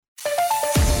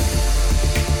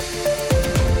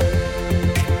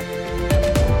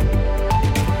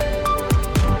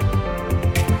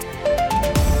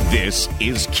This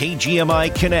is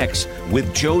KGMI Connects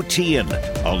with Joe Tian,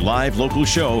 a live local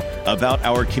show about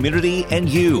our community and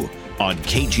you on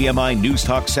KGMI News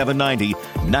Talk 790,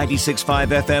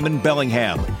 96.5 FM in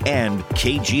Bellingham, and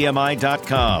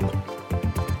KGMI.com.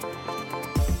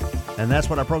 And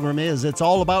that's what our program is. It's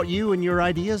all about you and your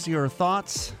ideas, your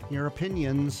thoughts, your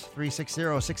opinions.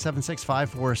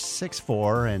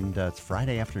 360-676-5464. And it's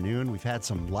Friday afternoon. We've had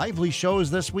some lively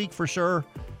shows this week for sure.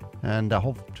 And I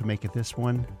hope to make it this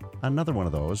one another one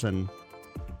of those. And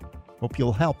hope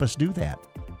you'll help us do that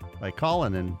by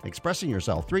calling and expressing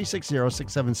yourself.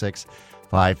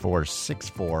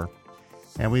 360-676-5464.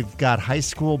 And we've got high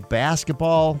school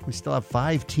basketball. We still have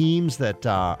 5 teams that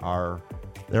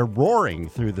they're roaring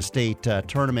through the state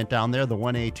tournament down there, the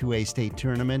 1A, 2A state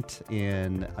tournament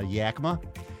in Yakima.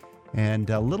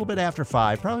 And a little bit after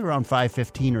 5, probably around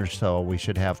 5:15 or so, we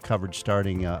should have coverage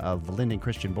starting of Linden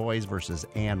Christian Boys versus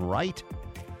Ann Wright.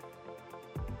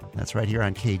 That's right here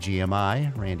on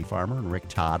KGMI. Randy Farmer and Rick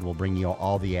Todd will bring you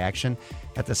all the action.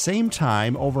 At the same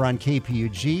time, over on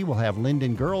KPUG, we'll have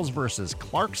Linden Girls versus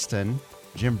Clarkston.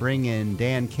 Jim Bring and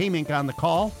Dan Kamink on the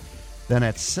call. Then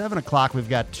at 7 o'clock, we've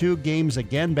got 2 games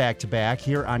again back-to-back.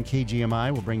 Here on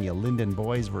KGMI, we'll bring you Linden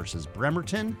Boys versus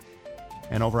Bremerton.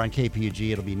 And over on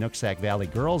KPUG, it'll be Nooksack Valley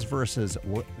Girls versus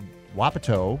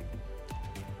Wapato.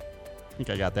 I think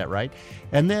I got that right.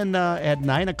 And then at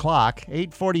 9 o'clock,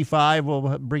 8:45,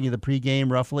 we'll bring you the pregame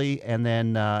roughly. And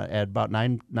then at about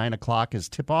 9 o'clock is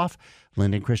tip-off,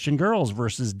 Linden Christian Girls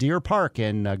versus Deer Park.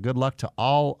 And good luck to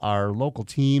all our local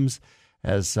teams,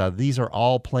 as these are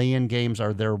all play-in games,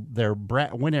 are their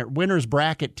winners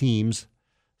bracket teams.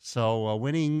 So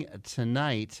winning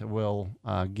tonight will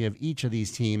give each of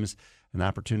these teams an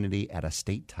opportunity at a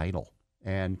state title.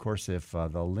 And, of course, if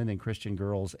the Linden Christian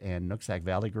Girls and Nooksack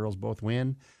Valley Girls both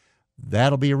win,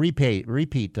 that'll be a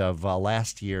repeat of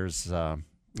last year's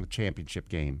championship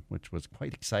game, which was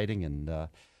quite exciting. And, of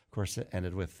course, it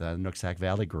ended with Nooksack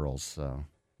Valley Girls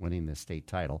winning the state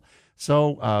title.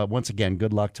 So, once again,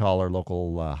 good luck to all our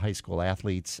local high school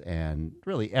athletes and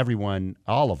really everyone,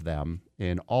 all of them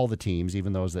in all the teams,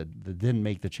 even those that didn't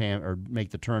make the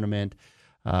make the tournament,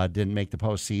 didn't make the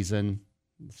postseason.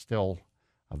 Still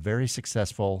a very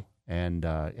successful and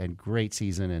great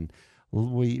season, and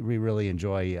we really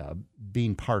enjoy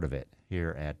being part of it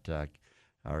here at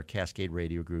our Cascade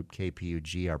Radio Group,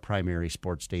 KPUG, our primary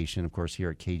sports station. Of course,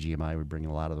 here at KGMI, we bring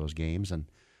a lot of those games, and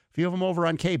a few of them over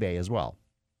on K-Bay as well.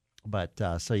 But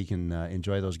so you can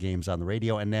enjoy those games on the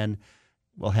radio, and then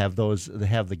we'll have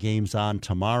the games on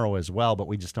tomorrow as well, but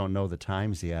we just don't know the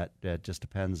times yet. It just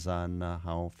depends on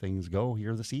how things go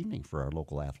here this evening for our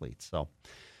local athletes. So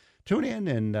tune in,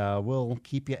 and we'll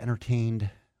keep you entertained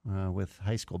with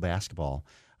high school basketball.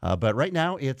 But right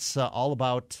now, it's all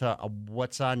about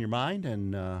what's on your mind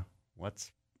and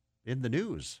what's in the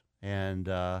news. And,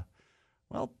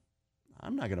 well,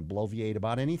 I'm not going to bloviate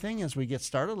about anything as we get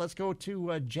started. Let's go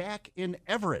to Jack in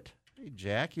Everett. Hey,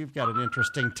 Jack, you've got an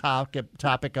interesting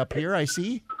topic up here, I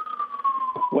see.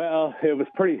 Well, it was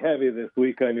pretty heavy this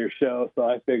week on your show, so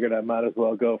I figured I might as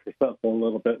well go for something a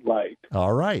little bit light.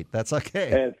 All right, that's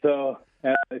okay. And so,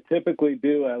 as I typically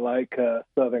do, I like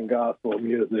Southern gospel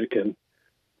music, and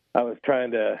I was trying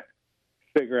to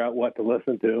figure out what to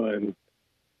listen to, and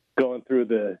going through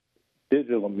the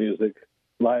digital music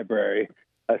library,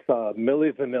 I saw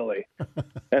Milli Vanilli.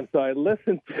 And so I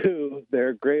listened to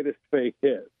their greatest fake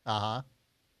hits. Uh-huh.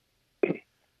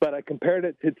 But I compared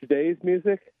it to today's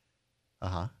music.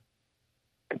 Uh-huh.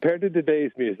 Compared to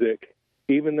today's music,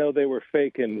 even though they were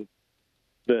faking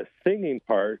the singing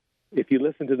part, if you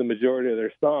listen to the majority of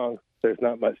their songs, there's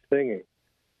not much singing.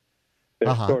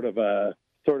 There's sort of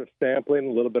sampling,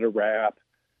 a little bit of rap,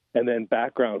 and then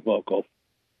background vocals.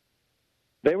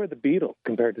 They were the Beatles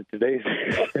compared to today's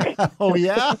music. Oh,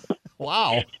 yeah?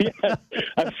 Wow. Yeah,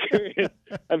 I'm serious.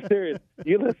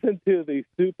 You listen to the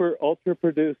super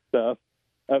ultra-produced stuff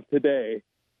of today,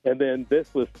 and then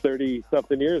this was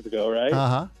 30-something years ago, right?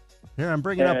 Uh-huh. Here, I'm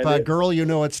bringing up Girl, You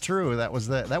Know It's True. That was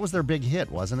their big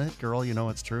hit, wasn't it? Girl, You Know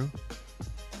It's True?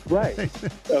 Right.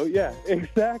 Oh, yeah,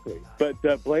 exactly. But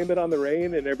Blame It on the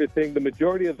Rain and everything, the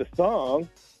majority of the song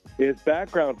is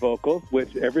background vocals,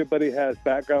 which everybody has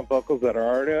background vocals that are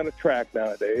already on a track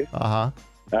nowadays. Uh-huh.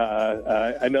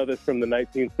 I know this from the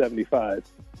 1975,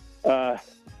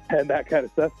 and that kind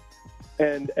of stuff.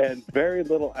 And very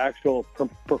little actual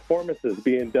performances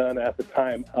being done at the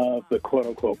time of the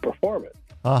quote-unquote performance.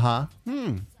 Uh-huh.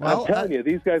 Well, I'm telling you,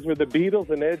 these guys were the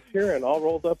Beatles and Ed Sheeran all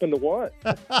rolled up into one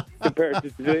compared to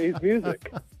today's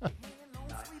music.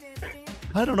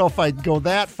 I don't know if I'd go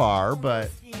that far,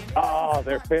 but... Oh,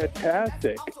 they're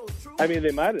fantastic. I mean,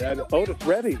 they might have Otis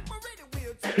Redding.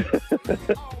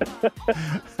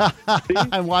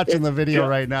 I'm watching the video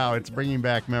right now. It's bringing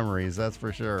back memories, that's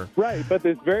for sure. Right, but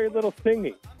there's very little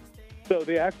singing. So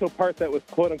the actual part that was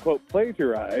quote-unquote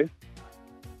plagiarized.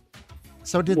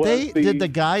 So did the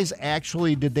guys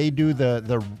actually, did they do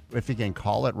the if you can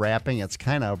call it rapping, it's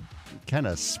kind of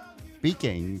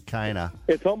speaking, kind of.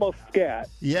 It's almost scat.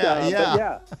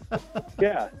 Yeah.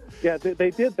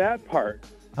 They did that part.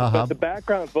 But the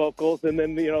background vocals, and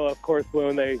then, of course,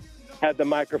 when they had the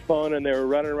microphone and they were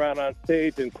running around on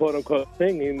stage and quote-unquote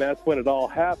singing, that's when it all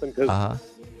happened because,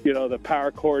 the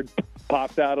power cord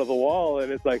popped out of the wall,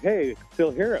 and it's like, hey,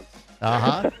 still hear him.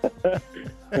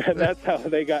 And that's how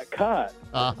they got caught.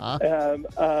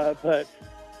 But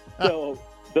so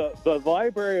the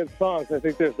library of songs, I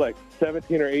think there's like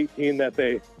 17 or 18 that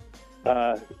they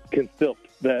can still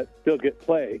get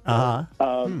played.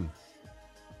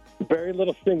 Very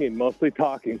little singing, mostly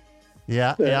talking.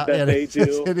 They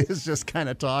do. It is just kind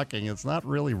of talking. It's not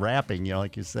really rapping,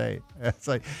 like you say. It's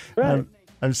like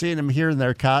I'm seeing them here in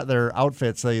their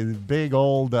outfits, big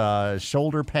old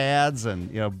shoulder pads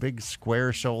and big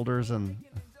square shoulders, and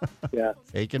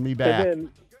taking me back. And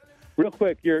then, real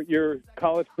quick, your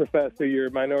college professor, your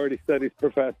minority studies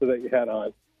professor that you had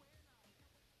on.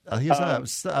 He's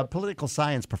a political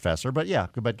science professor, but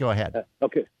go ahead.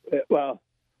 Okay. Well,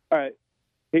 all right.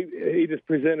 He just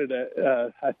presented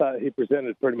I thought he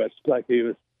presented pretty much like he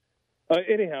was.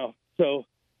 Anyhow, so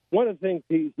one of the things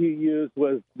he used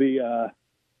was the,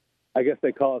 I guess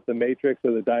they call it the matrix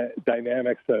or the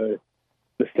dynamics, the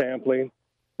sampling.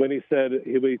 When he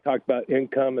talked about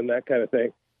income and that kind of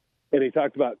thing, and he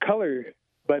talked about color,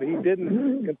 but he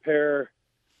didn't compare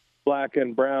black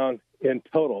and brown in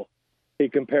total. He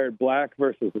compared black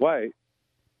versus white.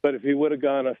 But if he would have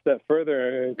gone a step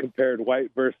further and compared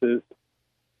white versus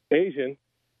Asian,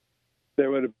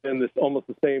 there would have been almost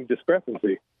the same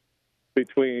discrepancy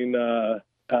between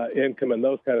income and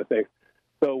those kind of things.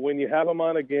 So when you have them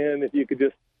on again, if you could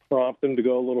just prompt them to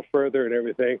go a little further and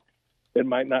everything, it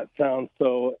might not sound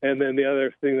so. And then the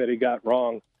other thing that he got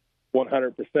wrong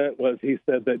 100% was he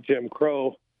said that Jim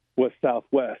Crow was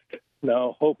Southwest.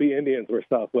 No, Hopi Indians were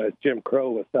Southwest. Jim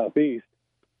Crow was Southeast,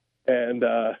 and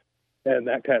that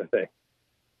kind of thing.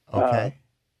 Okay.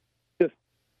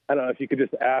 I don't know if you could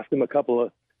just ask him a couple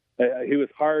of. He was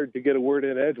hard to get a word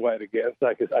in edgewise against.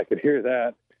 I could hear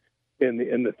that in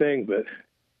the thing, but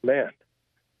man,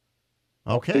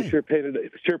 okay, he sure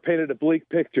painted a bleak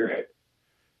picture.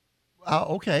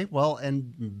 Okay, well,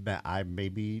 and I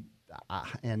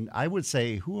would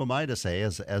say, who am I to say,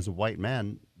 as a white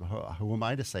man, who am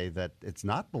I to say that it's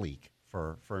not bleak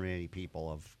for many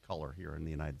people of color here in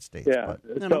the United States? Yeah. But,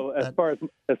 as far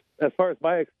as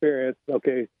my experience,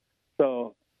 okay,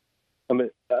 so.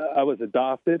 I was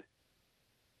adopted,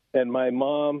 and my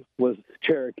mom was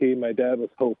Cherokee. My dad was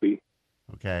Hopi.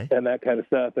 Okay. And that kind of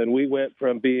stuff. And we went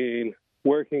from being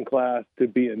working class to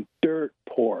being dirt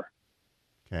poor.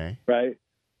 Okay. Right?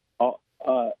 On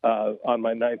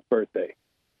my 9th birthday.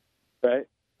 Right?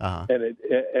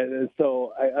 And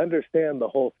so I understand the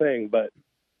whole thing, but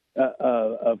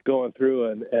of going through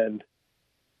and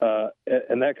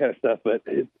that kind of stuff. But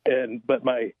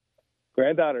my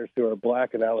granddaughters who are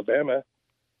black in Alabama,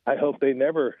 I hope they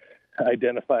never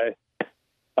identify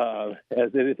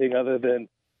as anything other than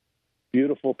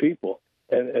beautiful people,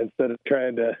 and instead of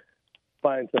trying to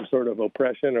find some sort of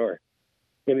oppression or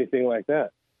anything like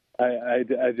that. I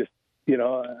just,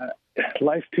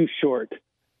 life's too short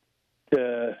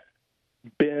to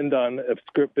bend on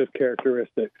obscriptive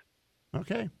characteristics.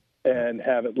 Okay. And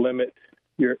have it limit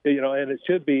your, and it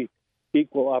should be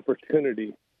equal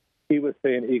opportunity. He was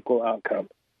saying equal outcome.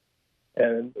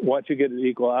 And once you get an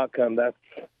equal outcome, that's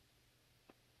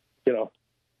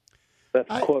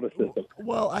quota system.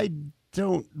 Well, I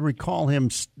don't recall him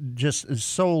just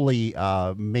solely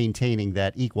maintaining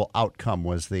that equal outcome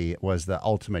was the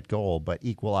ultimate goal, but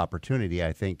equal opportunity,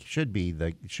 I think, should be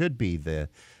the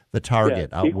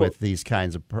target with these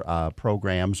kinds of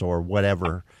programs or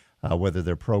whatever, whether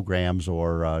they're programs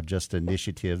or just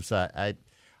initiatives.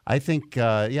 I think,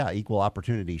 equal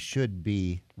opportunity should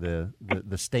be the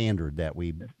standard that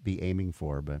we be aiming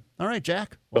for. But all right,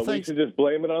 Jack. Well, thanks. We should just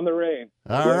blame it on the rain.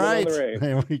 All right,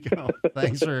 there we go.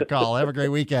 Thanks for your call. Have a great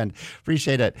weekend.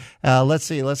 Appreciate it. Let's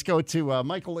see. Let's go to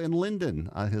Michael in Linden.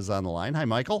 Who's on the line? Hi,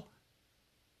 Michael.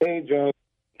 Hey, Joe.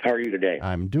 How are you today?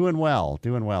 I'm doing well.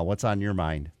 What's on your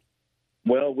mind?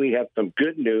 Well, we have some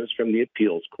good news from the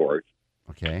appeals court.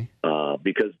 Okay.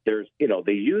 Because there's,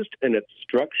 they used an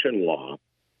obstruction law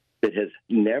that has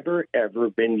never,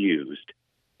 ever been used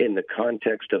in the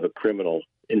context of a criminal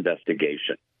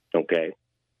investigation, okay?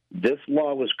 this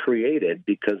law was created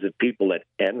because of people at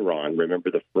Enron.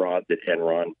 Remember the fraud that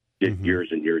Enron did years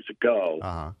and years ago?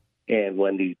 Uh-huh. And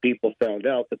when the people found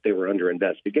out that they were under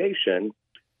investigation,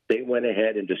 they went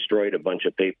ahead and destroyed a bunch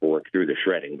of paperwork through the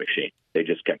shredding machine. They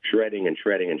just kept shredding and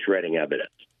shredding and shredding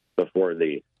evidence before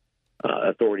the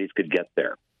authorities could get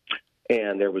there.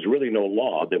 And there was really no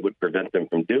law that would prevent them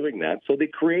from doing that. So they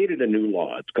created a new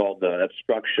law. It's called the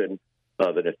obstruction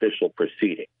of an official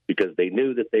proceeding, because they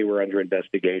knew that they were under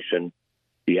investigation.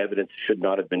 The evidence should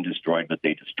not have been destroyed, but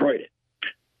they destroyed it.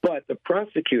 But the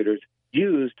prosecutors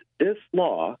used this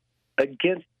law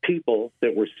against people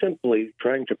that were simply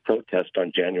trying to protest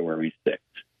on January 6th.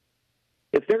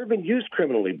 It's never been used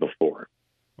criminally before.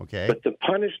 Okay. But to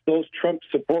punish those Trump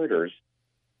supporters,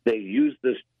 they used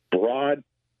this broad,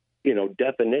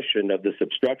 definition of this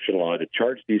obstruction law to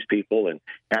charge these people and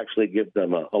actually give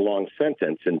them a long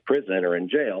sentence in prison or in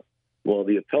jail. Well,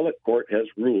 the appellate court has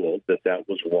ruled that that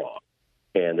was wrong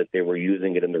and that they were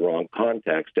using it in the wrong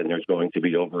context, and there's going to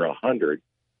be over 100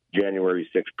 January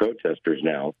 6th protesters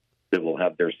now that will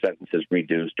have their sentences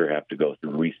reduced or have to go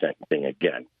through resentencing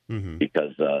again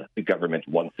because the government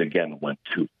once again went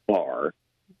too far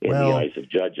in the eyes of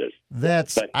judges.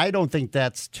 I don't think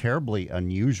that's terribly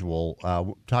unusual.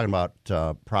 Talking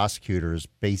about prosecutors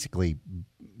basically,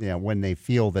 when they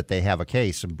feel that they have a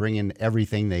case and bring in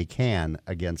everything they can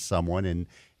against someone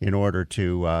in order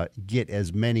to get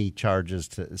as many charges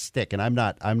to stick. And I'm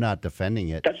not defending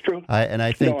it. That's true. And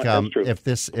I think if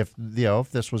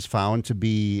this was found to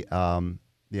be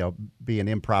be an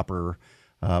improper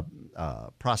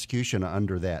prosecution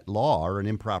under that law or an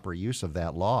improper use of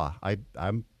that law,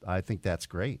 I think that's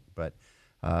great. But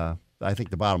I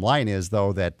think the bottom line is,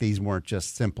 though, that these weren't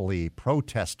just simply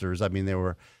protesters. I mean, they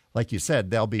were, like you said,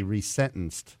 they'll be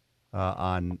resentenced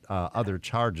on other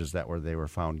charges that they were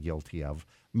found guilty of.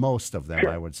 Most of them, sure.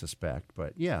 I would suspect.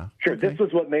 But yeah, sure. Okay. This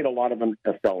was what made a lot of them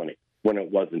a felony when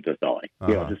it wasn't a felony.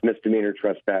 Just misdemeanor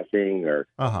trespassing or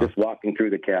just walking through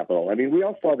the Capitol. I mean, we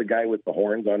all saw the guy with the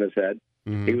horns on his head.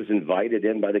 He was invited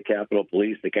in by the Capitol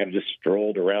Police. They kind of just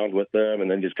strolled around with them and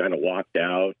then just kind of walked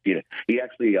out. He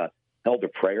actually held a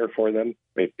prayer for them.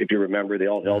 If you remember, they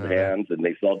all held hands and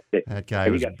they felt that guy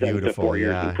was he got sentenced to 4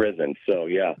 years in prison. So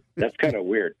yeah, that's kind of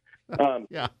weird.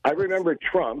 I remember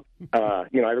Trump.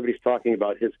 Everybody's talking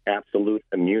about his absolute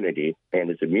immunity and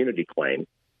his immunity claim,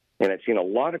 and I've seen a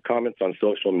lot of comments on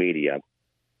social media,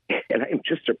 and I'm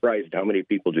just surprised how many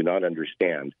people do not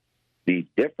understand the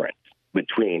difference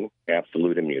between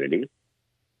absolute immunity,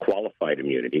 qualified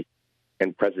immunity,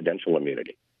 and presidential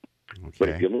immunity. Okay. But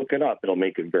if you look it up, it'll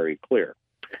make it very clear.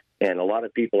 And a lot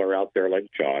of people are out there, like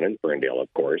John and Ferndale,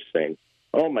 of course, saying,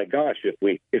 "Oh my gosh, if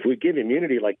we give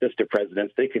immunity like this to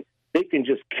presidents, they can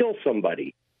just kill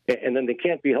somebody, and then they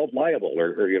can't be held liable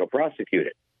or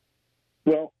prosecuted."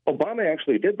 Well, Obama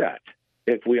actually did that.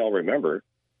 If we all remember,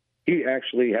 he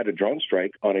actually had a drone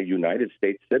strike on a United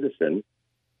States citizen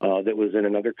that was in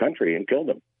another country and killed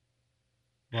him.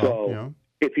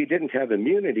 If he didn't have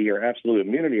immunity or absolute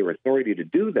immunity or authority to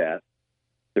do that,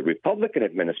 the Republican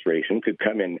administration could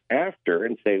come in after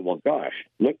and say, "Well, gosh,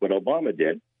 look what Obama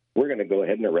did. We're going to go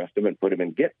ahead and arrest him and put him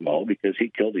in Gitmo because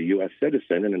he killed a U.S.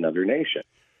 citizen in another nation."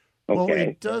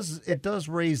 Okay. Well, it does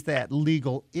raise that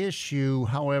legal issue.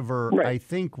 However, right. I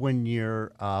think when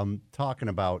you're talking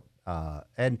about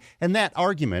and that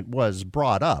argument was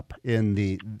brought up in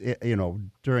the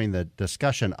during the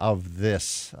discussion of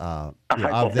this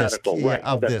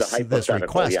this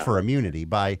request for immunity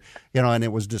by and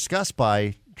it was discussed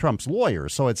by Trump's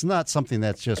lawyers. So it's not something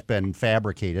that's just been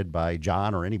fabricated by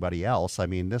John or anybody else. I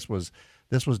mean, this was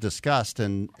discussed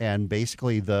and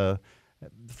basically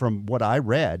from what I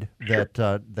read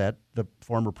that the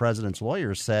former president's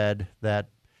lawyers said that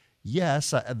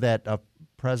yes, that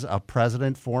a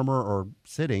president, former or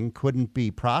sitting, couldn't be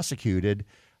prosecuted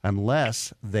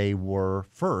unless they were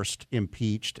first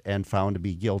impeached and found to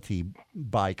be guilty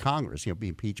by Congress, be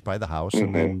impeached by the House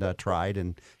and then tried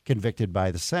and convicted by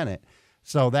the Senate.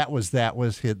 So that was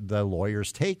the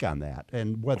lawyer's take on that,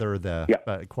 and whether the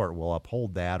court will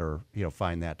uphold that or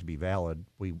find that to be valid,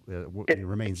 it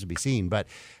remains to be seen. But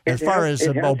as far as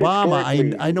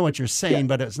Obama, I know what you're saying,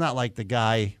 but it's not like the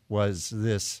guy was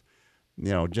this.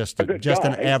 Just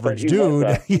an average dude,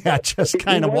 just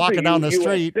kind of walking down the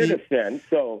street.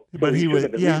 But he would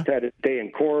at least had to stay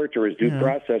in court or his due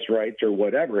process rights or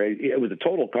whatever. It was a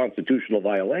total constitutional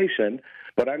violation.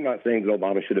 But I'm not saying that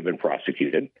Obama should have been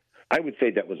prosecuted. I would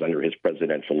say that was under his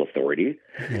presidential authority.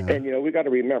 Yeah. And we got to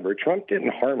remember, Trump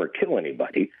didn't harm or kill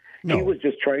anybody. No. He was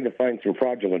just trying to find some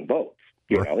fraudulent votes.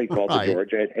 You know, he called to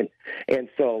Georgia. And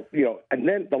so, you know, and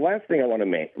then the last thing I want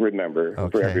to remember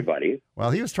for everybody.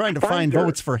 Well, he was trying to find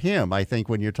votes for him, I think,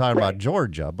 when you're talking about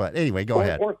Georgia. But anyway, go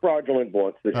ahead. Or fraudulent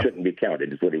votes that shouldn't be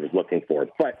counted is what he was looking for.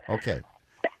 But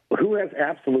who has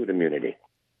absolute immunity?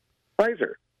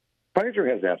 Pfizer.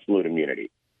 Pfizer has absolute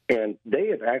immunity. And they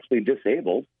have actually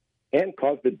disabled and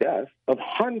caused the death of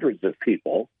hundreds of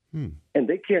people. And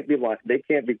they can't be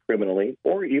criminally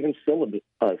or even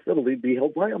civilly be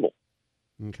held liable.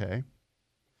 Okay.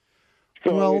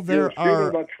 So if you're screaming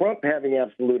about Trump having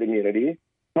absolute immunity,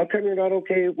 how come you're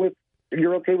okay with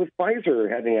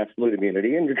Pfizer having absolute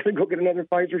immunity and you're going to go get another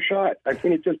Pfizer shot? I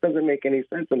mean, it just doesn't make any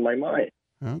sense in my mind.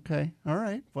 Okay. All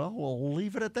right. Well, we'll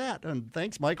leave it at that. And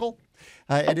thanks, Michael.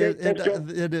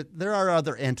 There are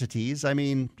other entities. I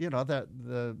mean, you know, that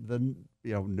the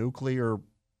nuclear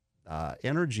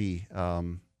energy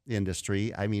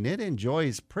industry. I mean, it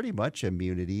enjoys pretty much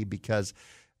immunity because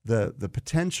the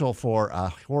potential for a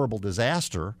horrible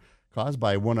disaster caused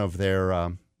by one of their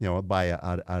by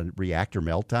a reactor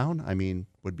meltdown, I mean,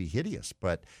 would be hideous.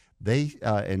 But they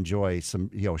enjoy some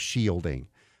shielding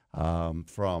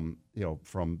from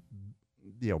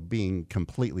being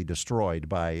completely destroyed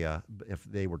by if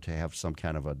they were to have some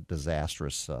kind of a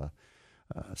disastrous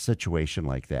situation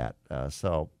like that.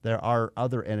 So there are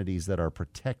other entities that are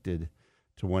protected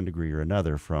to one degree or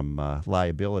another from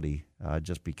liability,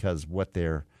 just because what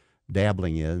they're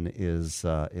dabbling in is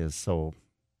so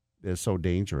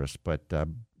dangerous, but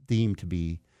deemed to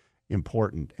be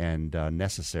important and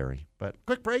necessary. But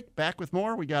quick break, back with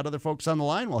more. We got other folks on the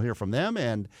line. We'll hear from them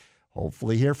and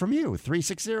hopefully hear from you.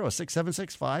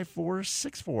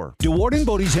 360-676-5464. DeWard &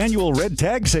 Bodie's annual Red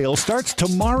Tag sale starts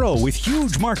tomorrow with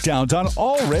huge markdowns on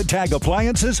all Red Tag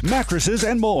appliances, mattresses,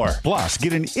 and more. Plus,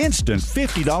 get an instant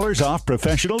 $50 off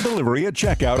professional delivery at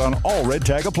checkout on all Red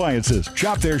Tag appliances.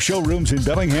 Shop their showrooms in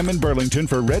Bellingham and Burlington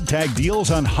for Red Tag deals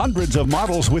on hundreds of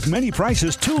models with many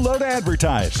prices too low to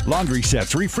advertise. Laundry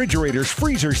sets, refrigerators,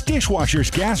 freezers,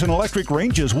 dishwashers, gas and electric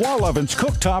ranges, wall ovens,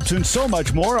 cooktops, and so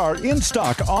much more are in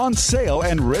stock on sale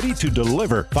and ready to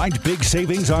deliver. Find big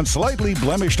savings on slightly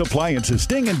blemished appliances,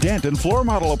 sting and dent and floor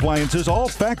model appliances, all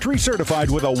factory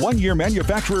certified with a 1-year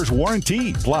manufacturer's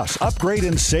warranty. Plus, upgrade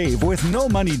and save with no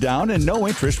money down and no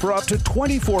interest for up to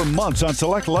 24 months on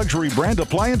select luxury brand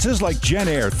appliances like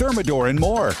Genair, Thermador, and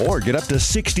more. Or get up to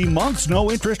 60 months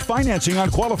no interest financing on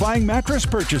qualifying mattress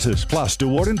purchases. Plus,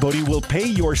 DeWard & Bodie will pay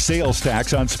your sales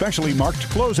tax on specially marked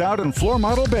closeout and floor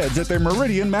model beds at their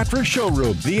Meridian Mattress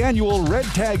Showroom. The annual Red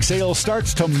Tag sale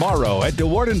starts tomorrow at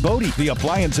DeWard & Bodie, the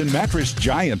appliance and mattress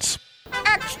giants.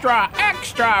 Extra,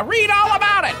 extra, read all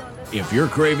about it. If you're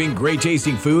craving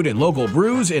great-tasting food and local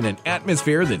brews in an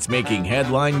atmosphere that's making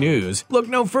headline news, look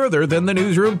no further than the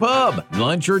Newsroom Pub.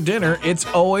 Lunch or dinner, it's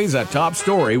always a top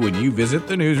story when you visit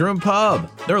the Newsroom Pub.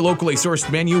 Their locally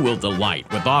sourced menu will delight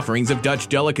with offerings of Dutch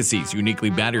delicacies, uniquely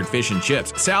battered fish and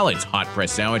chips, salads,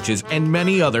 hot-pressed sandwiches, and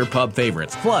many other pub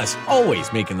favorites. Plus,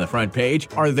 always making the front page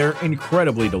are their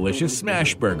incredibly delicious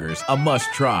smash burgers, a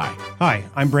must-try. Hi,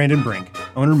 I'm Brandon Brink,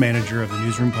 owner-manager of the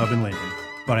Newsroom Pub in Lincoln.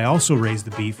 But I also raise the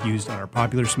beef used on our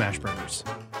popular smash burgers.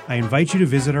 I invite you to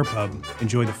visit our pub,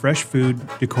 enjoy the fresh food,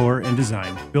 decor, and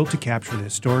design built to capture the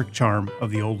historic charm of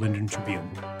the Old Linden Tribune.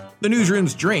 The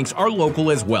Newsroom's drinks are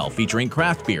local as well, featuring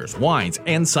craft beers, wines,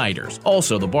 and ciders.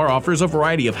 Also, the bar offers a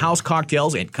variety of house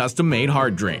cocktails and custom-made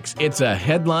hard drinks. It's a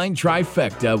headline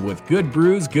trifecta with good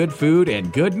brews, good food,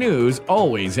 and good news,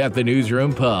 always at the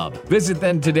Newsroom Pub. Visit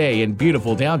them today in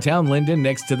beautiful downtown Linden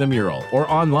next to the mural, or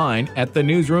online at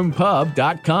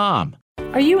thenewsroompub.com.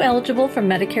 Are you eligible for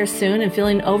Medicare soon and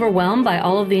feeling overwhelmed by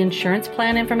all of the insurance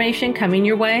plan information coming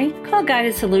your way? Call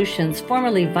Guided Solutions,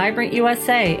 formerly Vibrant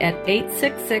USA, at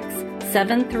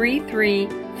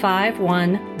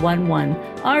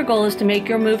 866-733-5111. Our goal is to make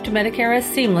your move to Medicare as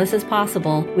seamless as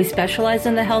possible. We specialize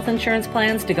in the health insurance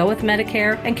plans to go with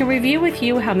Medicare and can review with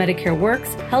you how Medicare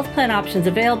works, health plan options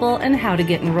available, and how to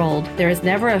get enrolled. There is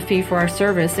never a fee for our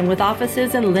service, and with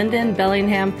offices in Linden,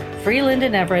 Bellingham, Freeland,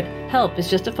 and Everett, help is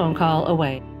just a phone call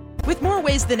away. With more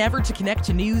ways than ever to connect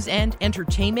to news and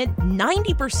entertainment,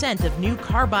 90% of new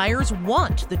car buyers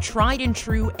want the tried and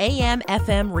true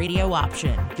AM/FM radio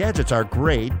option. Gadgets are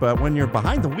great, but when you're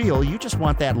behind the wheel, you just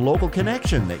want that local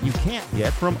connection that you can't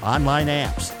get from online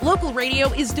apps. Local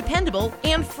radio is dependable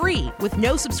and free, with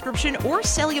no subscription or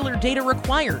cellular data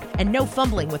required, and no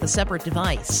fumbling with a separate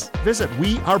device. Visit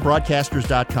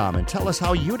wearebroadcasters.com and tell us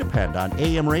how you depend on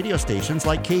AM radio stations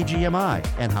like KGMI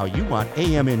and how you want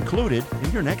AM included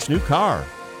in your next new car.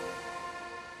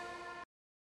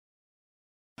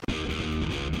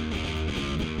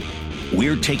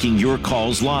 We're taking your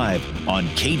calls live on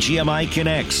KGMI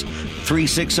Connects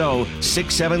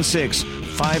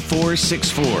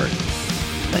 360-676-5464.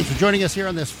 Thanks for joining us here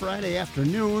on this Friday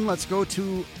afternoon. Let's go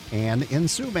to Ann in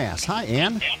Sumas. Hi,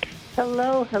 Ann.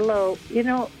 Hello.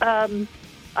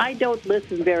 I don't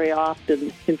listen very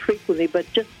often and frequently, but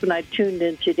just when I tuned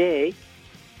in today,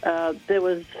 there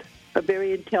was a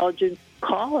very intelligent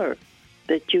caller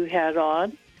that you had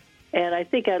on, and I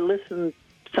think I listened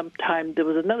sometime. There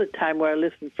was another time where I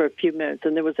listened for a few minutes,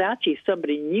 and there was actually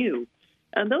somebody new.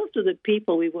 And those are the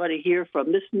people we want to hear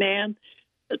from. This man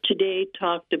today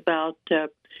talked about the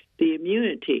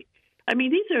immunity. I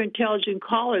mean, these are intelligent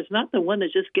callers, not the one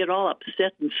that just get all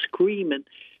upset and scream and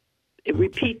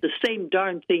repeat the same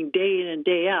darn thing day in and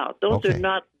day out. Those are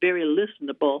not very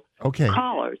listenable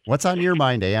callers. What's on your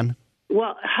mind, Ann?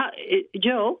 Well,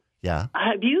 Joe,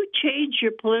 have you changed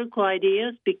your political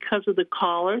ideas because of the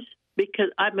callers? Because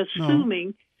I'm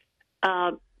assuming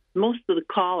most of the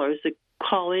callers that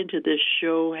call into this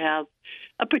show have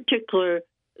a particular,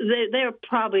 they're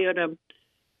probably on a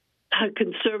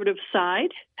conservative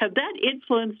side. Have that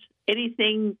influenced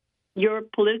anything, your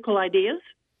political ideas?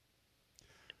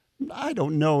 I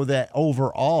don't know that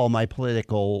overall my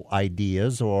political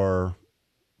ideas or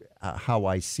how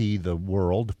I see the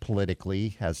world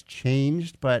politically has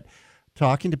changed, but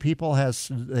talking to people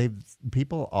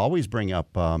people always bring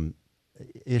up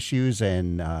issues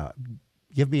and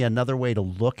give me another way to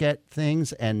look at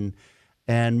things and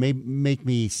make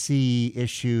me see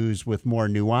issues with more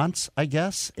nuance, I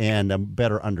guess, and a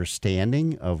better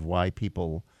understanding of why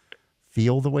people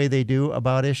feel the way they do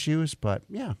about issues. But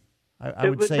yeah, I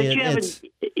would say it's.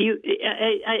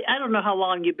 I don't know how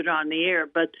long you've been on the air,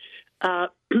 but I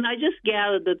just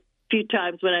gathered a few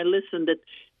times when I listened that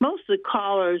most of the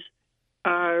callers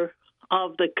are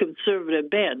of the conservative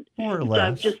bend. More or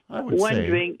less. So I'm just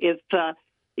wondering if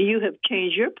you have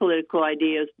changed your political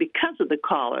ideas because of the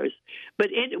callers.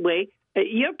 But anyway,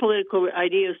 your political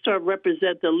ideas sort of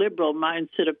represent the liberal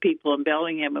mindset of people in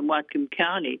Bellingham and Whatcom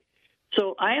County.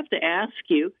 So I have to ask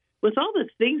you, with all the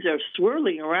things that are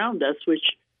swirling around us,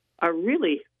 which are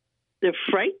really, they're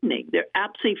frightening. They're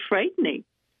absolutely frightening.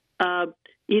 And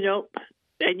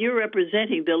you're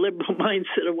representing the liberal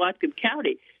mindset of Whatcom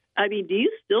County. I mean, do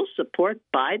you still support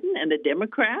Biden and the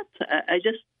Democrats? I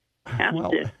just have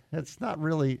to. It's not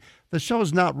really, the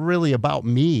show's not really about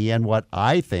me and what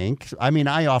I think. I mean,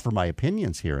 I offer my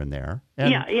opinions here and there.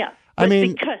 And I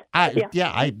think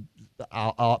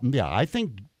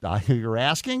you're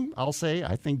asking, I'll say,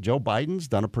 I think Joe Biden's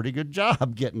done a pretty good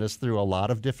job getting us through a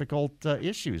lot of difficult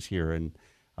issues here.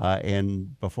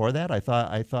 And before that, I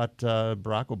thought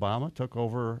Barack Obama took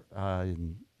over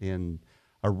in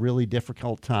a really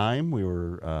difficult time. We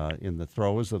were in the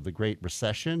throes of the Great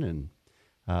Recession, and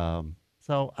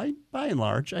so by and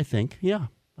large, I think,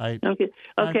 I'm going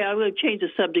to change the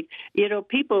subject.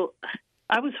 People,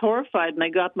 I was horrified when I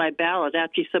got my ballot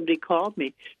after somebody called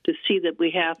me to see that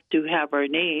we have to have our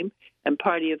name and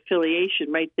party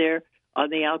affiliation right there on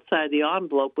the outside of the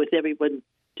envelope with everyone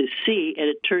to see, and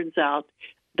it turns out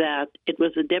that it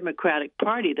was the Democratic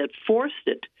Party that forced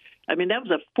it. I mean, that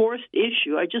was a forced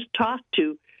issue. I just talked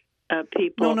to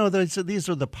people. No, these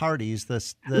are the parties. The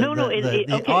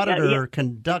auditor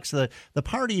conducts the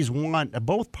parties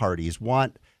both parties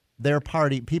want their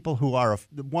party, people who are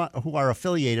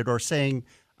affiliated or saying,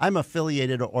 I'm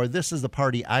affiliated, or this is the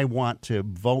party I want to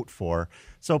vote for.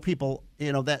 So people,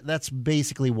 that's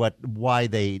basically why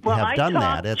they have done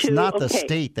that. It's not the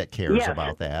state that cares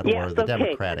about that or the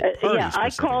Democratic Party. I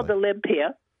called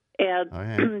Olympia, and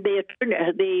the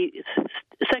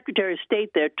Secretary of State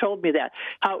there told me that.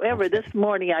 However, this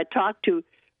morning I talked to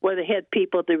one of the head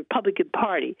people at the Republican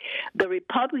Party. The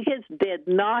Republicans did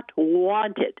not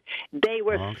want it. They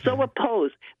were so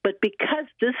opposed. But because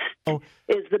this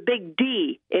is the big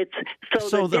D, the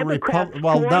Democrats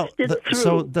forced it through.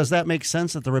 So does that make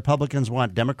sense that the Republicans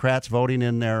want Democrats voting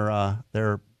in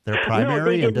their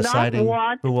primary and deciding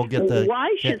who will get the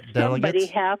Why should somebody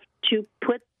have to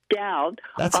put down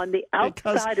on the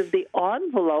outside of the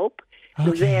envelope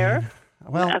their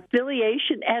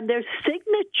affiliation and their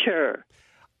signature?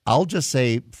 I'll just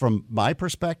say, from my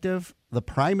perspective, the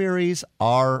primaries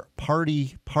are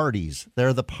parties.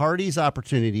 They're the party's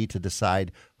opportunity to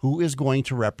decide who is going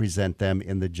to represent them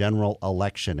in the general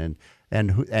election,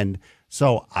 and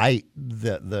so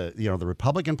the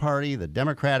Republican Party, the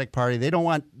Democratic Party, they don't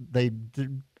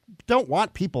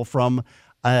want people from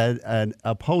an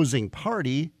opposing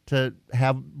party to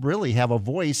have a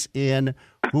voice in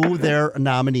who their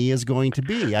nominee is going to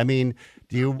be. I mean,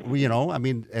 do you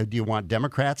want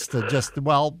Democrats to just,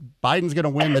 Biden's going to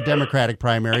win the Democratic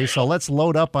primary, so let's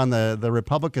load up on the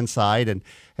Republican side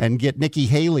and get Nikki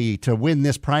Haley to win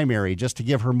this primary just to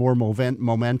give her more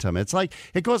momentum. It's like,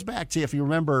 it goes back to, if you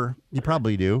remember, you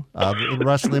probably do,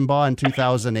 Rush Limbaugh in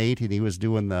 2008, and he was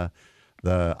doing the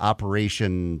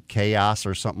Operation Chaos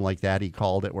or something like that, he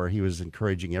called it, where he was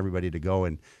encouraging everybody to go.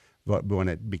 And when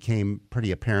it became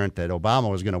pretty apparent that Obama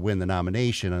was going to win the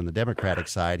nomination on the Democratic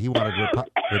side, he wanted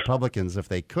Republicans, if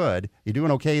they could. You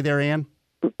doing okay there, Ann?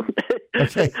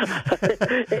 Okay.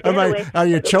 Anyway, are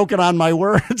you choking on my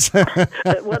words?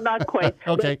 Well, not quite.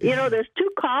 Okay. But, there's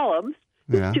two columns.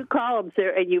 There's two columns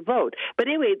there, and you vote. But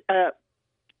anyway,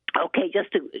 okay,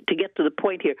 just to get to the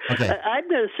point here, okay. I'm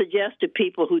going to suggest to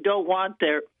people who don't want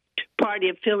their party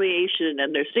affiliation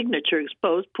and their signature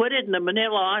exposed, put it in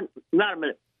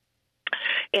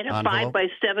in a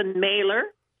 5x7 mailer,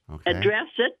 address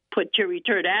it, put your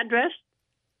return address,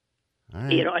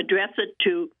 right. Address it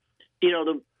to,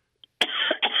 to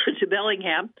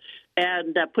Bellingham,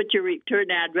 and put your return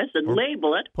address and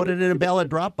label it. Put it in a ballot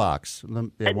drop box.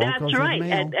 That's right.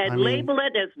 And label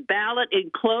it as ballot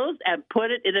enclosed and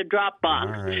put it in a drop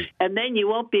box. Right. And then you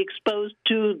won't be exposed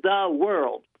to the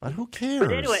world. But who cares?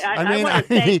 But anyway, I want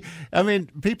to say... I mean,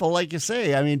 people, like you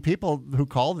say, people who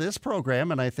call this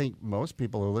program, and I think most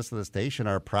people who listen to the station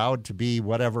are proud to be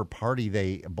whatever party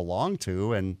they belong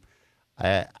to, and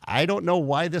I don't know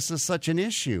why this is such an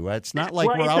issue. It's not like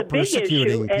we're out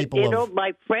persecuting people. And,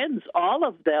 my friends, all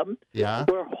of them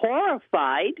were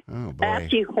horrified,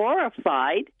 actually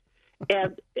horrified.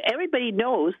 And everybody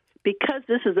knows, because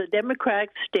this is a Democratic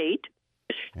state,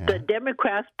 the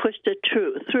Democrats pushed it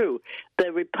through.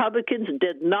 The Republicans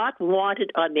did not want it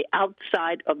on the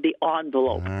outside of the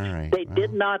envelope. They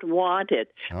did not want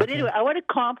it. Okay. But anyway, I want to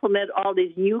compliment all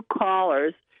these new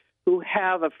callers who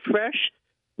have a fresh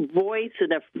voice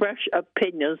and a fresh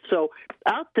opinion. So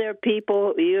out there,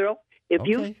 people,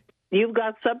 if you've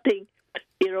got something,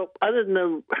 other than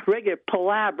the regular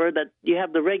palaver that you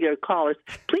have the regular callers,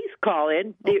 please call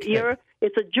in. Okay.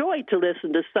 It's a joy to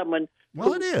listen to someone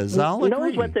who knows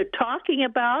what they're talking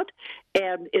about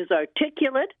and is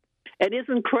articulate and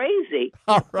isn't crazy.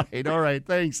 All right.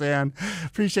 Thanks, Ann.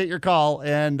 Appreciate your call,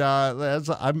 and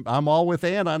I'm all with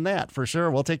Ann on that for sure.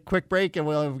 We'll take a quick break, and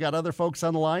we've got other folks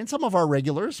on the line, some of our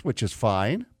regulars, which is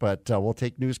fine, but we'll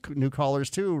take new callers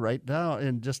too right now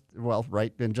in just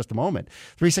a moment.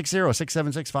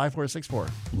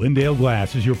 360-676-5464. Lindale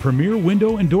Glass is your premier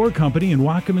window and door company in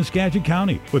Wacomiskatchick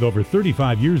County. With over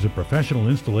 35 years of professional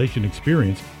installation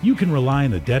experience, you can rely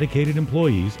on the dedicated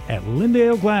employees at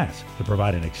Lindale Glass to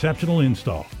provide an exceptional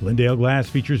install. Lindale Glass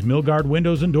features Milgard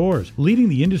windows and doors, leading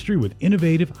the industry with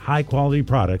innovative, high-quality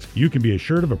products. You can be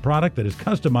assured of a product that is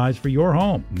customized for your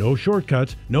home. No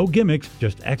shortcuts, no gimmicks,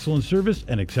 just excellent service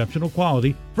and exceptional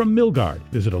quality from Milgard.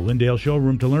 Visit a Lindale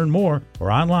showroom to learn more or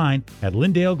online at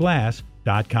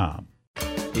lindaleglass.com.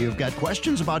 You've got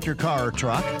questions about your car or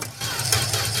truck?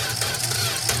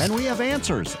 And we have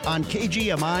answers on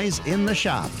KGMI's In the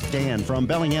Shop. Dan from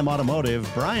Bellingham Automotive,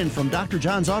 Brian from Dr.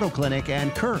 John's Auto Clinic,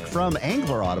 and Kirk from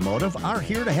Angler Automotive are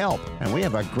here to help. And we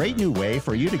have a great new way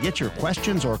for you to get your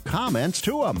questions or comments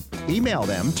to them. Email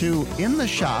them to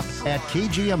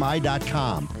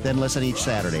intheshop@kgmi.com. Then listen each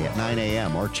Saturday at 9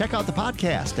 a.m. or check out the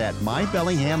podcast at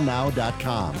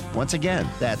mybellinghamnow.com. Once again,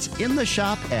 that's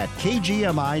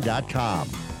intheshop@kgmi.com.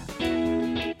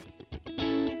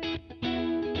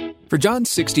 For John's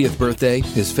 60th birthday,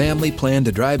 his family planned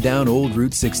to drive down Old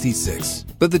Route 66.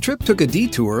 But the trip took a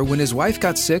detour when his wife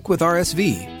got sick with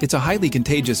RSV. It's a highly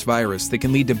contagious virus that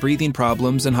can lead to breathing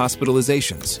problems and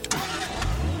hospitalizations.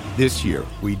 This year,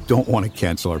 we don't want to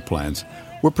cancel our plans.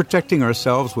 We're protecting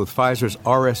ourselves with Pfizer's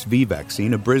RSV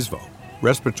vaccine, Abrysvo,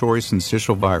 respiratory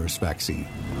syncytial virus vaccine.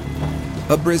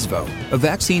 Abrysvo, a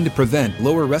vaccine to prevent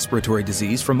lower respiratory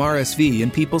disease from RSV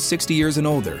in people 60 years and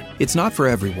older. It's not for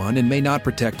everyone and may not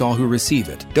protect all who receive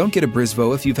it. Don't get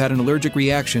Abrysvo if you've had an allergic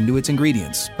reaction to its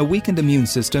ingredients. A weakened immune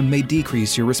system may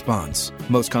decrease your response.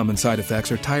 Most common side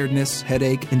effects are tiredness,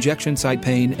 headache, injection site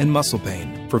pain, and muscle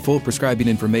pain. For full prescribing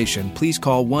information, please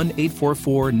call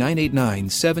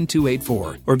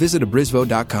 1-844-989-7284 or visit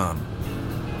abrysvo.com.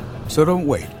 So don't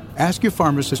wait. Ask your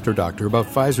pharmacist or doctor about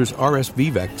Pfizer's RSV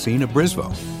vaccine,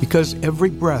 Abrysvo, because every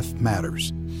breath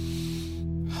matters.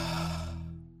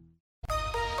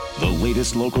 The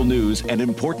latest local news and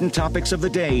important topics of the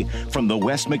day from the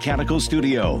West Mechanical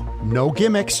Studio. No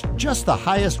gimmicks, just the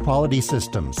highest quality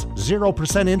systems,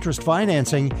 0% interest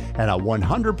financing, and a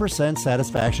 100%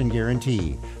 satisfaction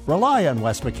guarantee. Rely on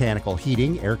West Mechanical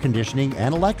Heating, Air Conditioning,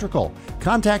 and Electrical.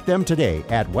 Contact them today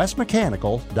at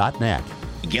westmechanical.net.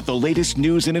 Get the latest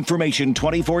news and information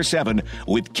 24/7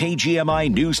 with KGMI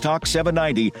News Talk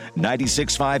 790,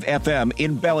 96.5 FM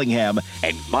in Bellingham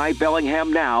and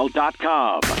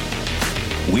mybellinghamnow.com.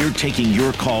 We're taking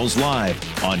your calls live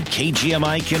on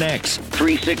KGMI Connects,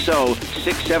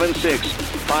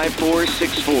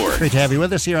 360-676-5464. Great to have you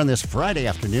with us here on this Friday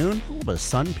afternoon. A little bit of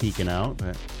sun peeking out.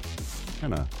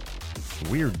 Kind of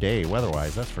weird day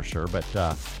weather-wise, that's for sure. But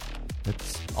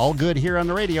it's all good here on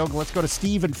the radio. Let's go to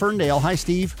Steve in Ferndale. Hi,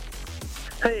 Steve.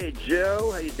 Hey, Joe.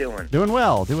 How you doing? Doing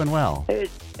well, doing well. Hey,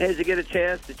 did you get a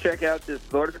chance to check out this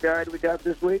voter guide we got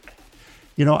this week?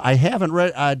 You know, I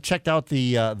haven't checked out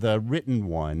the written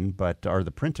one, or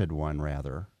the printed one,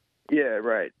 rather. Yeah,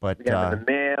 right. But we got it in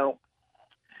the mail.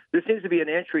 There seems to be an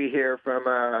entry here from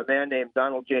a man named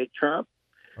Donald J. Trump.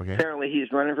 Okay. Apparently,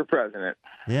 he's running for president.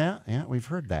 Yeah, we've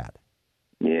heard that.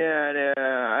 Yeah, and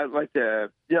I'd like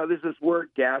to, there's this word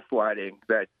gaslighting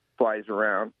that flies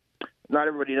around. Not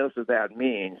everybody knows what that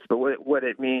means, but what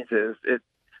it means is it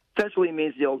essentially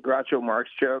means the old Groucho Marx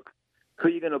joke, who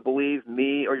are you going to believe,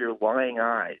 me or your lying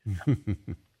eyes? Okay.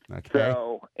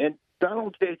 So, in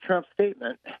Donald J. Trump's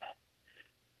statement,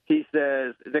 he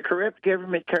says, the corrupt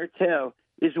government cartel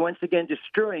is once again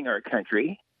destroying our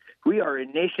country. We are a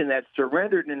nation that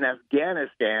surrendered in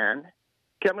Afghanistan.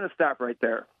 Okay, I'm going to stop right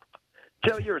there.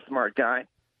 Joe, you're a smart guy.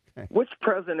 Okay. Which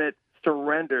president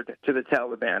surrendered to the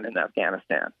Taliban in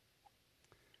Afghanistan?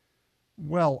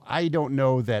 Well, I don't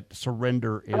know that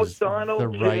surrender is the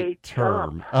right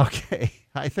term. Okay,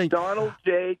 I think Donald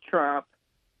J. Trump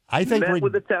met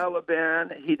with the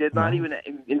Taliban. He did not even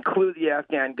include the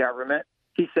Afghan government.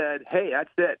 He said, hey,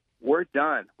 that's it. We're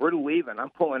done. We're leaving.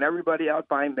 I'm pulling everybody out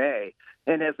by May.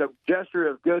 And as a gesture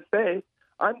of good faith,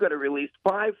 I'm going to release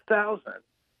 5,000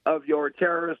 of your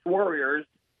terrorist warriors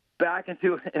back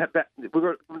into. We're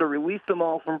going to release them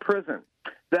all from prison.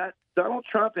 That Donald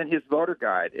Trump in his voter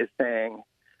guide is saying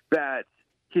that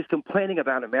he's complaining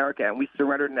about America and we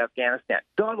surrendered in Afghanistan.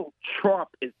 Donald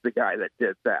Trump is the guy that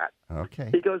did that. Okay.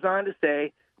 He goes on to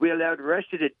say we allowed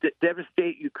Russia to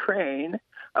devastate Ukraine.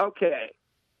 Okay.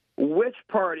 Which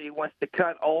party wants to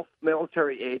cut all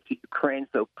military aid to Ukraine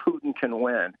so Putin can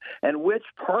win? And which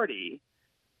party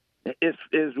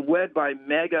is led by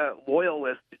mega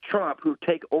loyalists to Trump who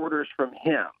take orders from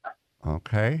him?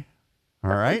 Okay.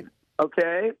 All right.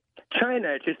 Okay.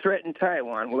 China to threaten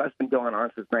Taiwan. Well, that's been going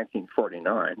on since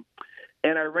 1949.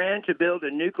 And Iran to build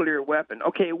a nuclear weapon.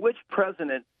 Okay, which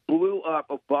president blew up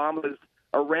Obama's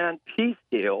Iran peace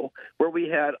deal where we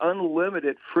had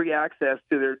unlimited free access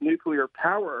to their nuclear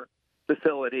power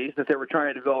facilities that they were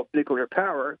trying to develop nuclear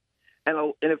power?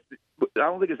 And if, I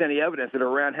don't think there's any evidence that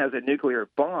Iran has a nuclear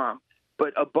bomb,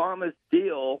 but Obama's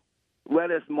deal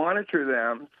let us monitor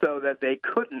them so that they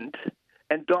couldn't,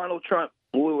 and Donald Trump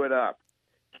blew it up.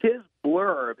 His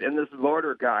blurb in this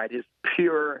voter guide is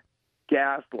pure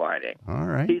gaslighting. All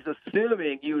right. He's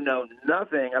assuming you know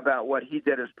nothing about what he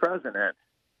did as president,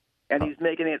 and he's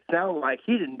making it sound like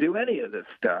he didn't do any of this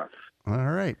stuff.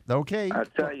 All right. Okay. I'll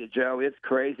tell you, Joe, it's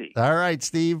crazy. All right,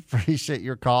 Steve. Appreciate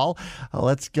your call.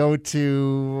 Let's go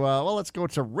to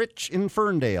Rich in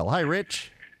Ferndale. Hi,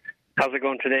 Rich. How's it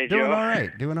going today, Joe?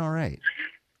 Doing all right.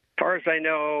 As far as I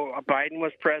know, Biden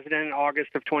was president in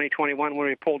August of 2021 when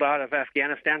we pulled out of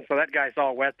Afghanistan, so that guy's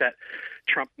all wet that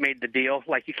Trump made the deal.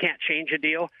 Like, you can't change a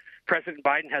deal. President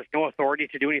Biden has no authority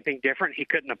to do anything different. He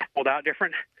couldn't have pulled out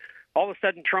different. All of a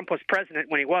sudden, Trump was president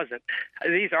when he wasn't.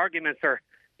 These arguments are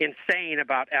insane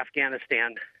about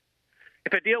Afghanistan.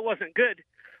 If a deal wasn't good,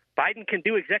 Biden can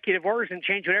do executive orders and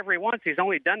change whatever he wants. He's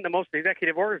only done the most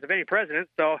executive orders of any president,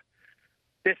 so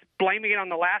this blaming it on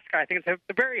the last guy, I think it's a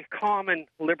very common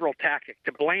liberal tactic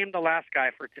to blame the last guy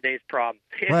for today's problem.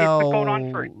 It's been going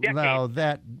on for decades. No,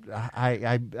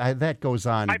 that goes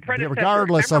on Remember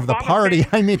regardless of the Obama party.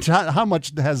 I mean, how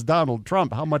much has Donald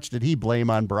Trump? How much did he blame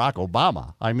on Barack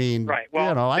Obama? I mean, right.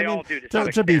 Well, they all do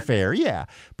to be fair, yeah.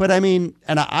 But I mean,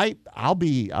 and I'll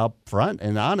be upfront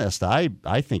and honest. I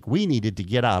think we needed to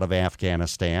get out of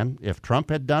Afghanistan. If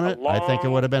Trump had done it, I think it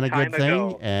would have been a good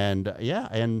thing.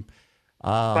 And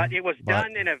but it was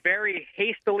done in a very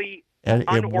hastily,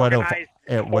 unorganized,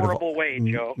 horrible way,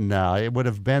 Joe. No, it would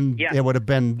have been. Yes. It would have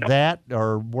been that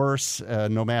or worse,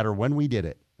 no matter when we did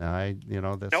it.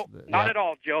 Nope, not at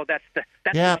all, Joe. That's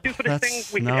the stupidest thing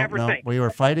we could ever think. We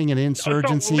were fighting an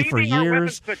insurgency for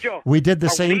years. But Joe, we did the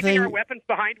same thing. Leaving our weapons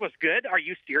behind was good. Are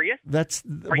you serious?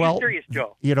 Are you serious,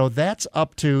 Joe? That's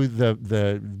up to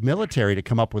the military to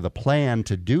come up with a plan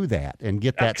to do that and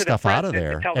get that stuff out of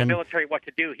there. To tell the military what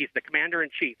to do. He's the commander in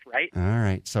chief, right? All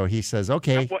right. So he says,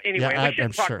 okay. Well, anyway, we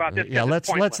shouldn't talk about this. Yeah,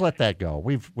 let's let that go.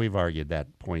 We've argued that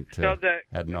point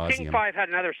ad nauseum. King 5 had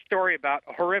another story about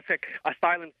horrific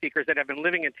asylum seekers that have been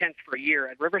living in tents for a year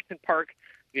at Riverton Park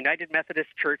United Methodist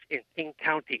Church in King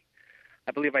County.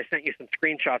 I believe I sent you some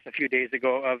screenshots a few days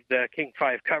ago of the King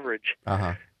 5 coverage.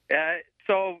 Uh-huh.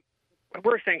 So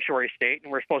we're a sanctuary state,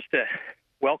 and we're supposed to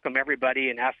welcome everybody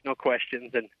and ask no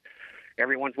questions, and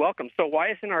everyone's welcome. So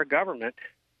why isn't our government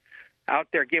out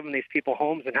there giving these people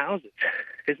homes and houses?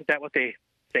 Isn't that what they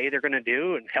say they're going to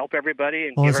do and help everybody?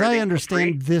 And as I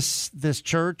understand, this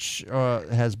church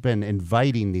has been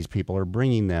inviting these people or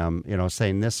bringing them,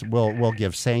 saying this we'll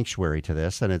give sanctuary to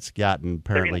this, and it's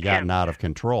apparently gotten out of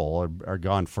control or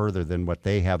gone further than what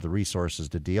they have the resources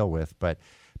to deal with. But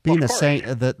being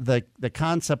the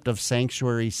concept of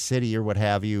sanctuary city or what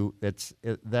have you,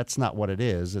 that's not what it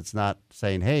is. It's not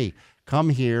saying, hey, come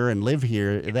here and live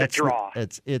here. It's a draw.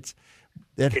 It's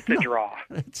a draw.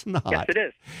 It's not. Yes, it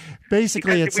is.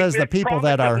 Basically, it says the people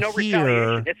that are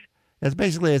here.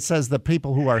 It says the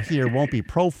people who are here won't be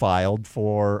profiled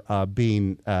for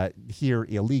being here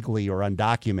illegally or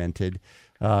undocumented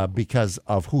because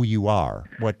of who you are.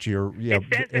 What you're. It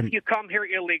says if you come here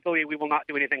illegally, we will not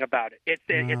do anything about it. It's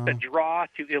a draw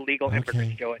to illegal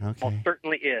immigrants, Joe. It most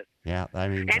certainly is. Yeah, I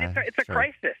mean, and it's a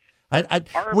crisis.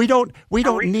 We don't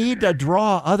need a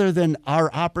draw other than our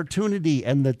opportunity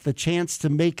and the chance to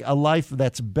make a life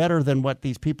that's better than what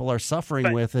these people are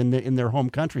suffering with in their home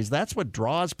countries. That's what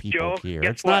draws people here.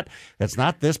 It's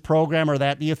not this program or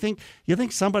that. You think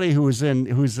somebody who's in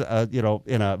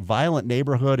a violent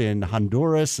neighborhood in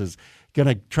Honduras is going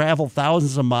to travel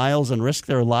thousands of miles and risk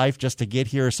their life just to get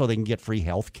here so they can get free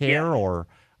health care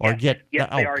Yes, they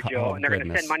are, Joe, and they're going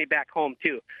to send money back home,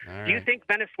 too. All Do you think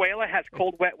Venezuela has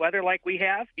cold, wet weather like we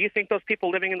have? Do you think those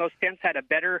people living in those tents had a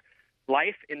better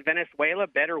life in Venezuela,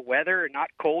 better weather,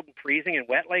 not cold and freezing and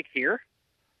wet like here?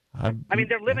 I mean,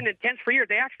 they're living in tents for years.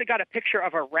 They actually got a picture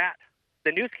of a rat.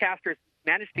 The newscasters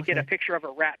managed to get a picture of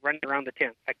a rat running around the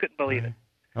tent. I couldn't believe it.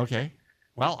 Okay.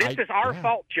 Well, this is our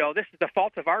fault, Joe. This is the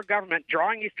fault of our government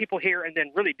drawing these people here and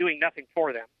then really doing nothing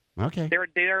for them. Okay. They're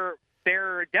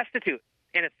destitute.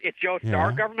 And it's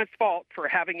our government's fault for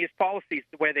having these policies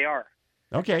the way they are.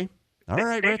 Okay. All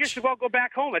right, Rich. Rich. They just as well go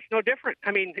back home. It's no different.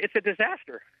 I mean, it's a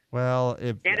disaster. Well,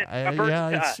 it's a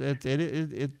burden to us.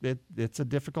 It's a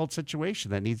difficult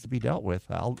situation that needs to be dealt with.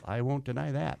 I won't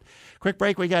deny that. Quick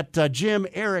break. We got Jim,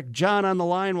 Eric, John on the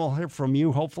line. We'll hear from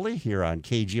you, hopefully, here on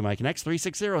KGMI Connects,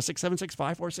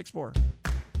 360-676-5464.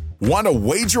 Want to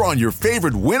wager on your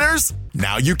favorite winners?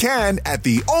 Now you can at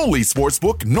the only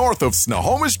sportsbook north of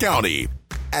Snohomish County.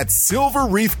 At Silver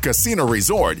Reef Casino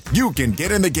Resort, you can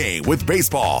get in the game with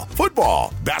baseball,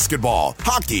 football, basketball,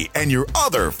 hockey, and your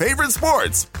other favorite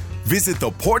sports. Visit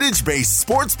the Portage-based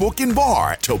Sportsbook and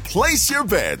Bar to place your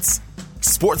bets.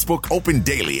 Sportsbook open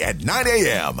daily at 9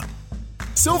 a.m.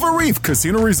 Silver Reef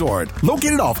Casino Resort,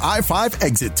 located off I-5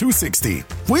 exit 260.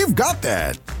 We've got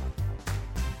that.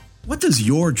 What does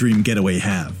your dream getaway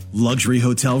have? Luxury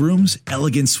hotel rooms,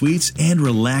 elegant suites, and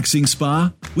relaxing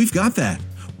spa? We've got that.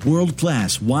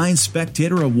 World-class Wine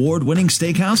Spectator award-winning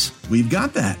steakhouse? We've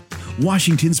got that.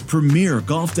 Washington's premier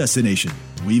golf destination?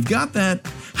 We've got that.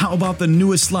 How about the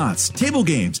newest slots, table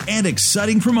games, and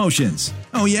exciting promotions?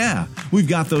 Oh yeah, we've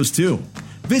got those too.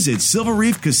 Visit Silver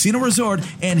Reef Casino Resort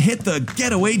and hit the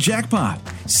getaway jackpot.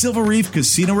 Silver Reef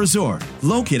Casino Resort,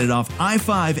 located off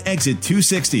I-5 exit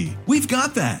 260. We've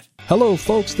got that. Hello,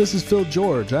 folks. This is Phil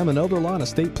George. I'm an elder law and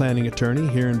estate planning attorney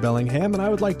here in Bellingham, and I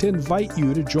would like to invite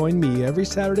you to join me every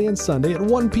Saturday and Sunday at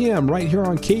 1 p.m. right here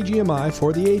on KGMI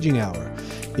for the Aging Hour.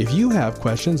 If you have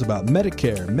questions about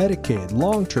Medicare, Medicaid,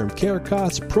 long-term care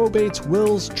costs, probates,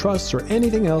 wills, trusts, or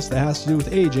anything else that has to do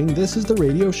with aging, this is the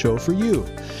radio show for you.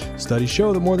 Studies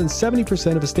show that more than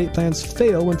 70% of estate plans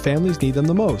fail when families need them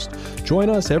the most. Join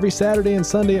us every Saturday and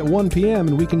Sunday at 1 p.m.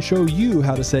 and we can show you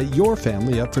how to set your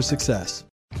family up for success.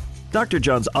 Dr.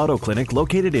 John's Auto Clinic,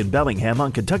 located in Bellingham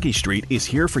on Kentucky Street, is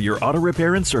here for your auto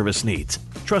repair and service needs.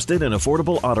 Trusted and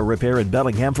affordable auto repair in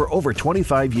Bellingham for over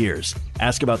 25 years.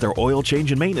 Ask about their oil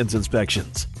change and maintenance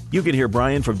inspections. You can hear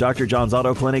Brian from Dr. John's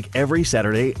Auto Clinic every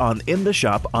Saturday on In the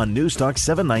Shop on Newstalk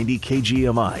 790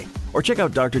 KGMI. Or check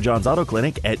out Dr. John's Auto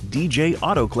Clinic at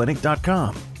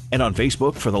djautoclinic.com. and on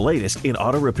Facebook for the latest in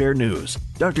auto repair news.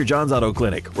 Dr. John's Auto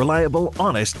Clinic, reliable,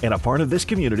 honest, and a part of this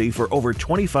community for over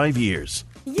 25 years.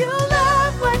 You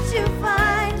love what you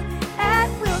find at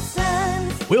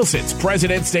Wilson's. Wilson's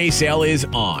President's Day sale is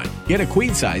on. Get a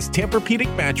queen-size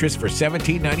Tempur-Pedic mattress for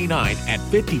 $17.99 at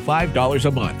 $55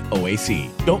 a month, OAC.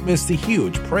 Don't miss the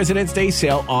huge President's Day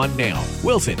sale on now.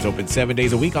 Wilson's open 7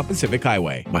 days a week on Pacific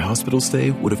Highway. My hospital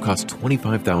stay would have cost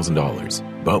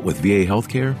 $25,000, but with VA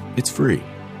healthcare, it's free.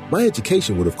 My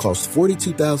education would have cost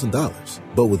 $42,000,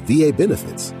 but with VA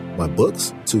benefits, my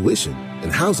books, tuition,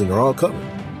 and housing are all covered.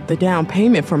 The down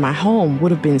payment for my home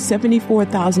would have been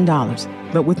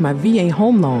 $74,000, but with my VA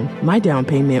home loan, my down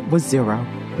payment was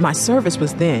 $0. My service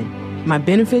was then. My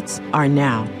benefits are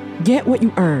now. Get what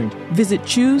you earned. Visit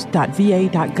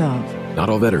choose.va.gov. Not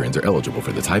all veterans are eligible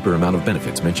for the type or amount of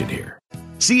benefits mentioned here.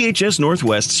 CHS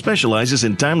Northwest specializes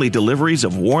in timely deliveries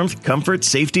of warmth, comfort,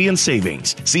 safety, and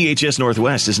savings. CHS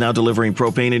Northwest is now delivering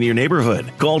propane in your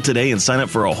neighborhood. Call today and sign up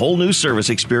for a whole new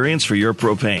service experience for your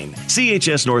propane.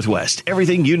 CHS Northwest,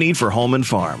 everything you need for home and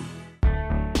farm.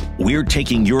 We're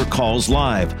taking your calls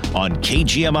live on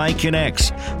KGMI Connects,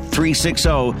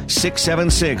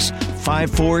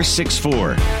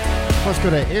 360-676-5464. Let's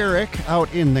go to Eric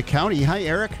out in the county. Hi,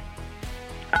 Eric.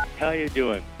 How you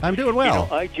doing? I'm doing well.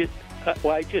 I just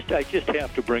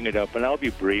have to bring it up, and I'll be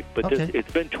brief. But Okay.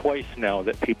 It's been twice now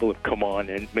that people have come on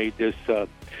and made this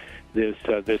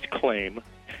claim,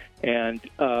 and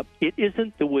it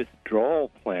isn't the withdrawal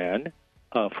plan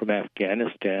from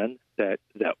Afghanistan that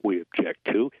we object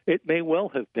to. It may well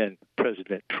have been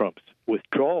President Trump's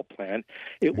withdrawal plan.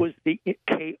 It was the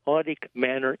chaotic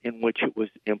manner in which it was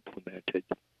implemented.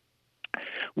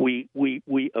 We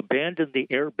abandoned the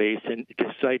air base and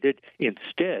decided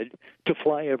instead to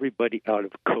fly everybody out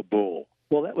of Kabul.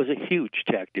 Well, that was a huge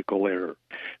tactical error.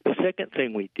 The second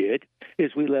thing we did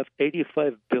is we left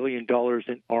 $85 billion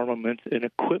in armaments and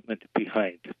equipment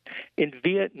behind. In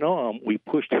Vietnam, we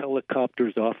pushed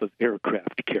helicopters off of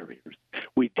aircraft carriers.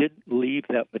 We didn't leave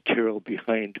that material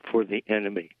behind for the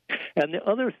enemy. And the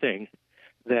other thing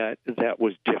that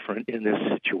was different in this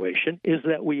situation is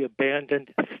that we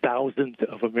abandoned thousands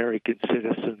of American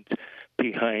citizens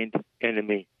behind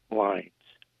enemy lines,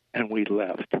 and we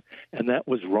left. And that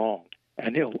was wrong,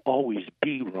 and it'll always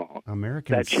be wrong.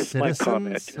 American That's just citizens? my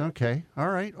comment. Okay. All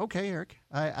right. Okay, Eric.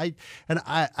 I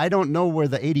don't know where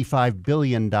the $85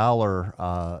 billion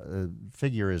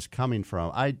figure is coming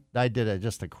from. I did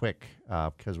just a quick,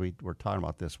 because we were talking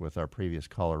about this with our previous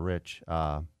caller, Rich,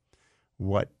 a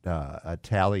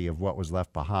tally of what was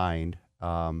left behind.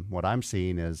 What I'm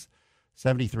seeing is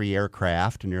 73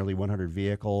 aircraft and nearly 100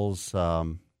 vehicles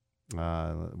were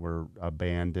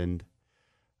abandoned.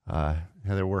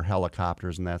 There were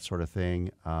helicopters and that sort of thing.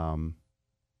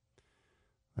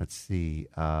 Let's see.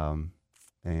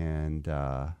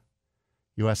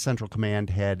 U.S. Central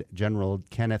Command head General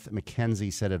Kenneth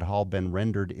McKenzie said it had all been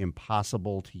rendered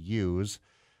impossible to use.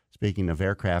 Speaking of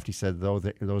aircraft, he said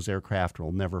those aircraft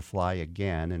will never fly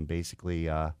again, and basically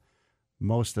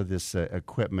most of this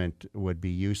equipment would be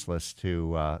useless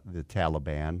to the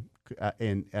Taliban,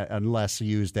 unless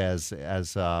used as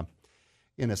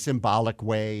in a symbolic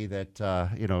way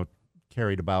that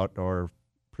carried about or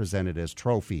presented as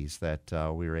trophies that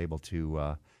we were able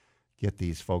to get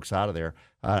these folks out of there.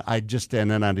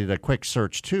 And then I did a quick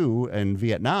search too. In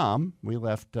Vietnam, we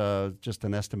left just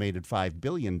an estimated $5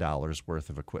 billion worth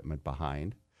of equipment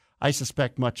behind. I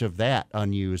suspect much of that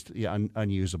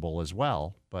unusable as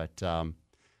well. But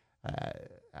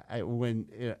when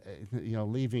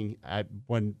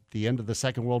the end of the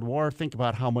Second World War, think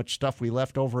about how much stuff we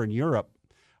left over in Europe.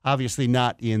 Obviously,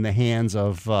 not in the hands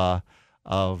of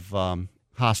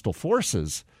hostile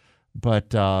forces. But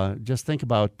just think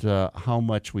about how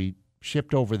much we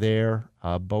shipped over there,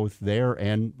 both there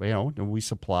and we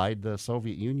supplied the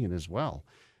Soviet Union as well,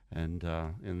 and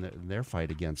in their fight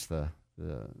against the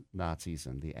Nazis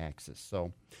and the Axis.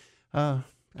 So,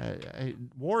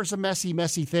 war is a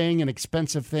messy thing, an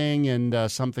expensive thing,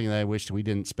 and something that I wish we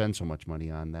didn't spend so much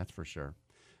money on. That's for sure.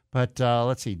 But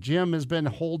let's see. Jim has been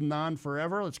holding on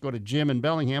forever. Let's go to Jim in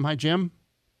Bellingham. Hi, Jim.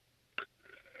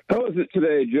 How is it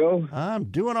today, Joe? I'm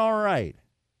doing all right.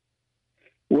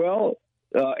 Well,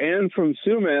 Ann from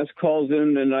Sumas calls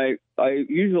in, and I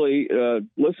usually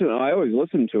listen. I always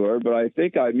listen to her, but I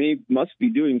think I must be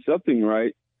doing something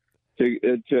right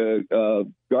to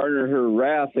garner her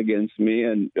wrath against me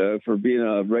and for being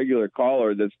a regular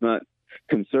caller that's not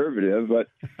conservative. But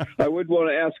I would want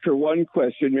to ask her one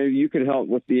question. Maybe you can help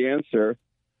with the answer.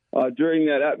 During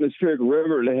that atmospheric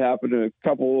river that happened in a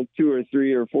couple, 2 or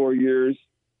 3 or 4 years,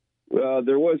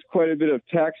 there was quite a bit of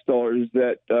tax dollars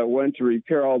that went to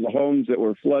repair all the homes that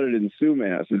were flooded in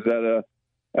Sumas. Is that a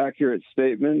accurate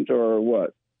statement or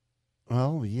what?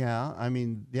 Well, yeah. I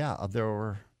mean, yeah,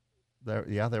 there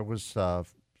was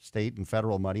state and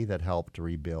federal money that helped to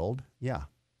rebuild. Yeah.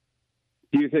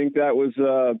 Do you think that was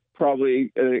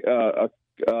probably an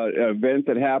event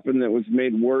that happened that was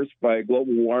made worse by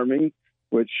global warming,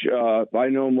 which I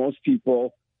know most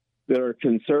people that are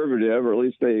conservative, or at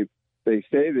least they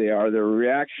say they are, they're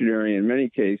reactionary in many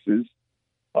cases.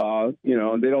 They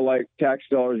don't like tax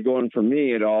dollars going for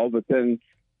me at all, but then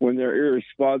when their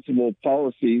irresponsible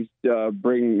policies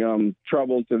bring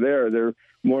trouble to they're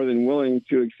more than willing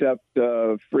to accept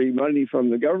free money from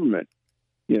the government,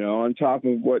 on top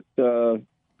of what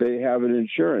they have in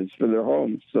insurance for their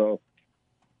homes. So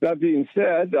that being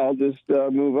said, I'll just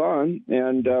move on.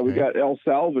 And we got El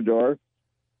Salvador.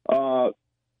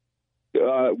 This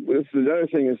is another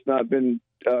thing that's not been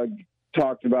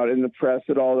talked about in the press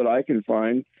at all that I can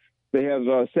find. They have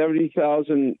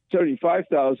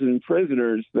 75,000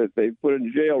 prisoners that they put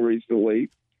in jail recently.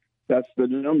 That's the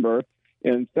number.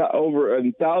 And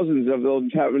thousands of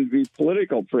those happen to be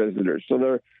political prisoners. So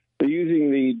they're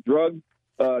using the drug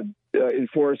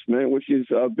enforcement, which is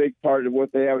a big part of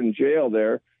what they have in jail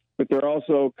there. But they're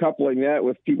also coupling that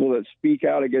with people that speak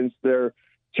out against their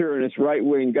tyrannous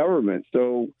right-wing government.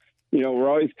 So, we're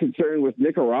always concerned with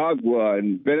Nicaragua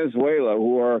and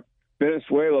Venezuela,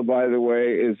 Venezuela, by the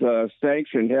way, is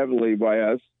sanctioned heavily by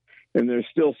us, and they're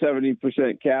still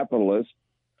 70% capitalist.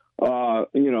 So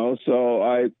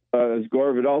as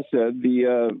Gore Vidal said,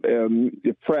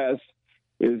 the press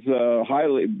is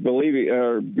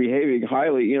behaving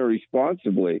highly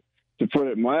irresponsibly, to put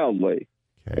it mildly.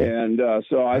 Okay. And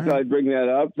so I thought I'd bring that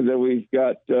up, and then we've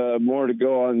got more to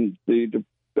go on the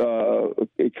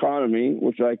economy,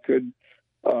 which I could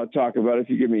talk about if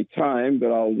you give me time,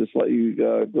 but I'll just let you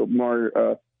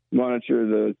monitor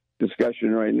the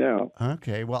discussion right now.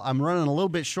 Okay. Well, I'm running a little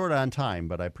bit short on time,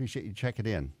 but I appreciate you checking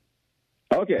in.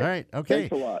 Okay. All right. Okay.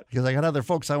 Thanks a lot. Because I got other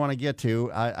folks I want to get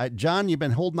to. John, you've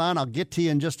been holding on. I'll get to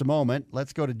you in just a moment.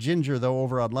 Let's go to Ginger, though,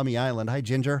 over on Lummi Island. Hi,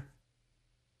 Ginger.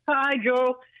 Hi,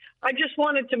 Joe. I just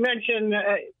wanted to mention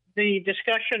the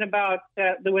discussion about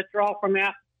the withdrawal from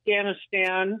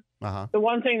Afghanistan. Uh-huh. The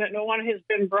one thing that no one has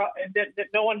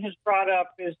brought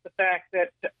up is the fact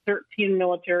that 13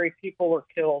 military people were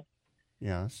killed.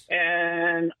 Yes.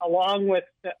 And along with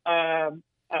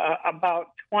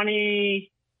about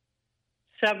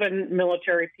 27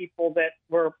 military people that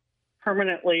were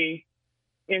permanently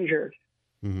injured.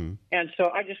 Mm-hmm. And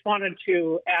so I just wanted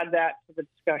to add that to the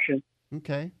discussion.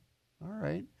 Okay. All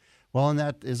right. Well, and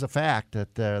that is a fact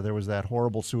that there was that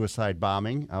horrible suicide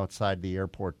bombing outside the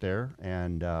airport there,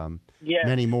 and yes.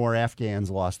 Many more Afghans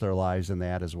lost their lives in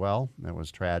that as well. That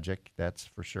was tragic, that's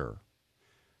for sure.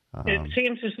 It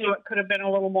seems as though it could have been a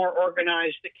little more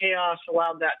organized. The chaos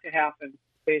allowed that to happen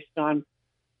based on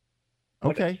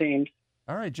what it seemed.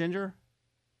 All right, Ginger.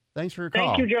 Thanks for your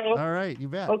call. Thank you, Joe. All right, you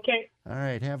bet. Okay. All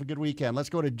right, have a good weekend. Let's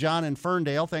go to John in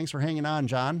Ferndale. Thanks for hanging on,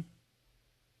 John.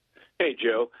 Hey,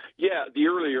 Joe. Yeah, the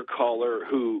earlier caller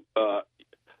who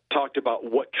talked about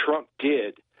what Trump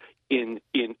did in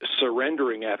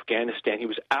surrendering Afghanistan, he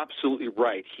was absolutely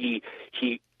right. He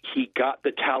got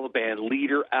the Taliban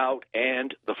leader out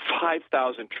and the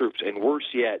 5,000 troops, and worse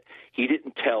yet, he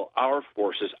didn't tell our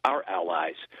forces, our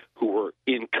allies, who were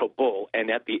in Kabul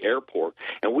and at the airport.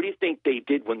 And what do you think they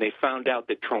did when they found out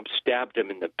that Trump stabbed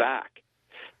him in the back?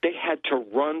 They had to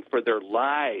run for their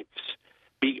lives.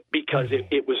 Because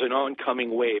it was an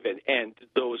oncoming wave, and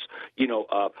those,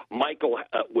 Michael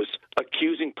was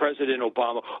accusing President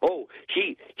Obama. Oh,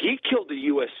 he killed a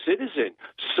U.S. citizen,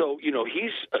 so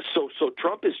he's so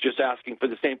Trump is just asking for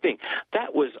the same thing.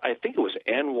 That was, I think it was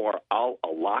Anwar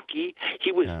al-Awlaki.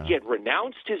 He had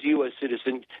renounced his U.S.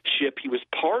 citizenship. He was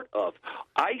part of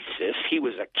ISIS. He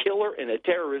was a killer and a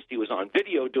terrorist. He was on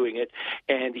video doing it,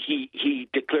 and he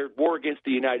declared war against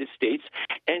the United States,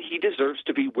 and he deserves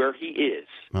to be where he is.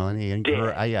 Well, and he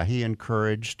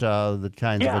encouraged the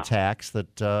kinds of attacks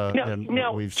that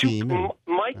we've seen.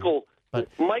 Michael, to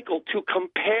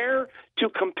compare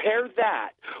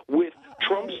that with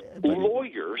Trump's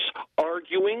lawyers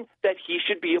arguing that he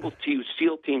should be able to use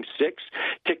SEAL Team 6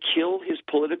 to kill his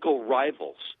political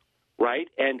rivals, right?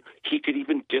 And he could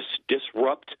even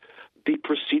disrupt the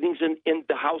proceedings in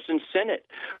the House and Senate.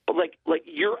 But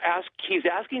he's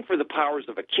asking for the powers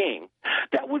of a king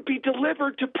that would be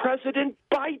delivered to President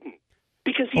Biden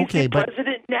because he's the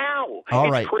president now. All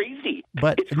it's right. crazy.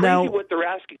 But it's crazy now, what they're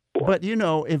asking for. But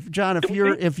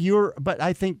but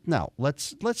I think no.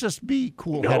 Let's just be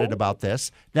cool-headed about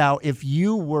this. Now, if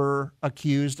you were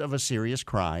accused of a serious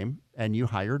crime and you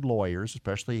hired lawyers,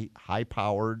 especially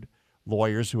high-powered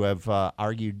lawyers who have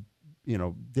argued,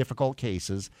 difficult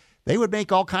cases, they would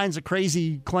make all kinds of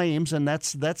crazy claims, and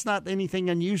that's not anything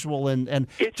unusual. And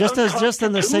just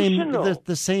in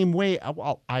the same way,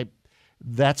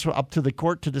 that's up to the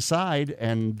court to decide,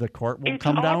 and the court will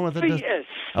come down with it.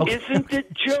 Isn't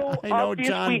it, Joe? I know,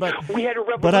 John, we had a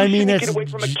revolution to get away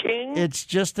from a king. It's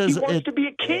just as he wants to be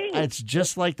a king. It's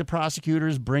just like the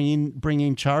prosecutors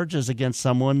bringing charges against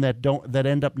someone that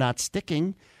end up not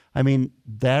sticking. I mean,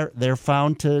 they're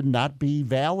found to not be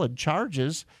valid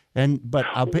charges. But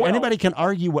anybody can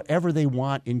argue whatever they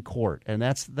want in court, and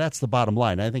that's the bottom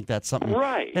line. I think that's something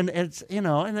right. And it's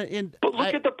but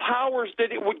look at the powers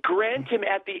that it would grant him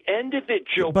at the end of it,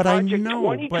 Joe. But Project I know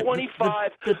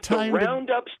 2025, the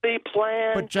roundups they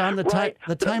plan. But John, the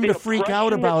time to freak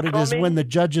out about it is when the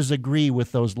judges agree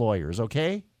with those lawyers.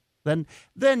 Okay, then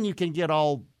you can get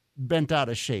all bent out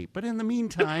of shape. But in the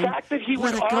meantime, the fact that he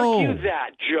would argue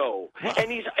that, Joe, and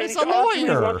he's a lawyer. He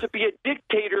wants to be a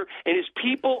dictator, and his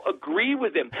people agree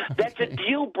with him. That's a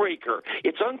deal breaker.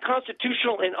 It's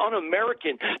unconstitutional and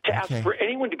un-American to ask for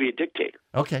anyone to be a dictator.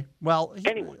 Okay. Well,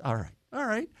 anyone. All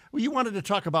right. Well, you wanted to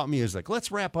talk about music. Let's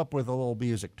wrap up with a little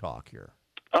music talk here.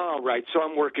 All right. So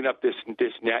I'm working up this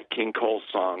Nat King Cole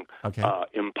song,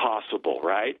 "Impossible,"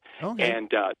 right? Okay.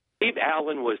 And Steve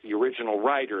Allen was the original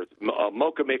writer.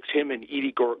 Mocha Mix, him and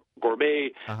Edie Gourmet,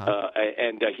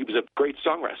 and he was a great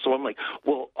songwriter. So I'm like,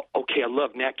 well, okay, I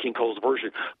love Nat King Cole's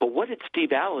version, but what did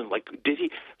Steve Allen did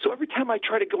he? So every time I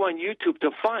try to go on YouTube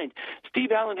to find,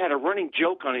 Steve Allen had a running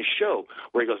joke on his show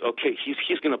where he goes, okay,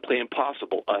 he's going to play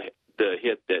 "Impossible," the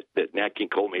hit that Nat King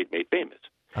Cole made famous.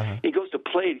 He goes to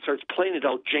play it, he starts playing it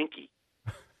all janky.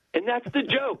 And that's the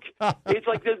joke. It's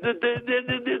like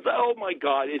oh my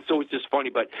God! It's just funny,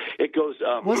 but it goes.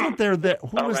 Wasn't there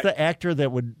who was the actor that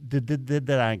did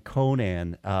that on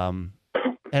Conan?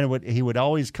 And he would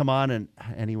always come on and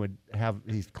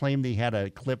he claimed he had a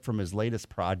clip from his latest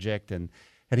project and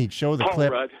he'd show the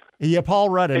clip. Rudd. Yeah, Paul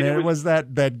Rudd, and it was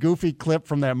that goofy clip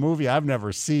from that movie I've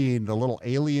never seen, the little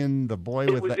alien, the boy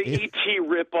with the E.T.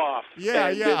 ripoff. Yeah.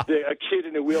 A kid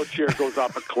in a wheelchair goes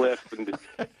off a cliff. And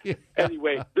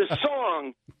anyway, the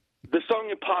song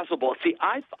 "Impossible." See,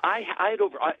 I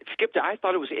skipped it. I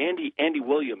thought it was Andy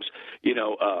Williams.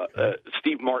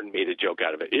 Steve Martin made a joke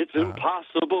out of it. It's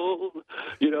impossible.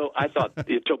 I thought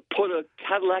to put a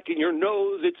Cadillac in your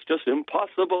nose, it's just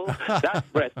impossible. That's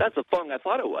the song I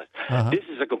thought it was. This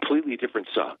is a completely different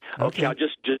song. Okay, I'll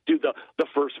just do the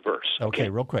first verse. Okay,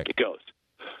 real quick. It goes.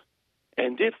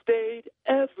 And if they'd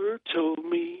ever told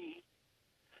me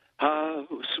how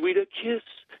sweet a kiss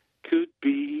could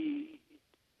be,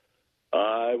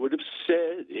 I would have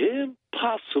said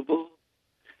impossible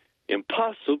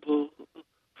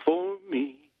for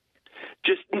me.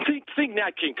 Just think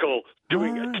Nat King Cole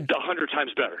doing it 100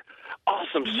 times better.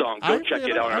 Awesome song. Go check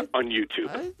it out on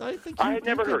YouTube. I think I had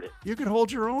never heard it. You could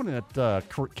hold your own at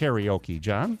karaoke,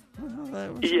 John.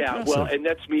 Well, and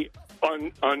that's me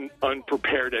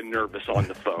unprepared and nervous on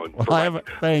the phone.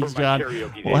 Thanks, John.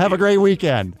 Well, have a great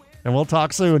weekend. And we'll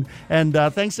talk soon. And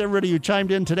thanks to everybody who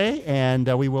chimed in today. And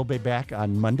we will be back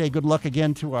on Monday. Good luck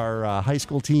again to our high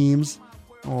school teams.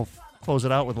 We'll close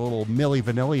it out with a little Milli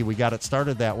Vanilli. We got it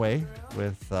started that way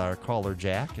with our caller,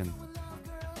 Jack. And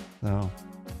so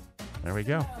there we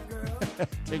go.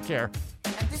 Take care.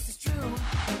 And this is true.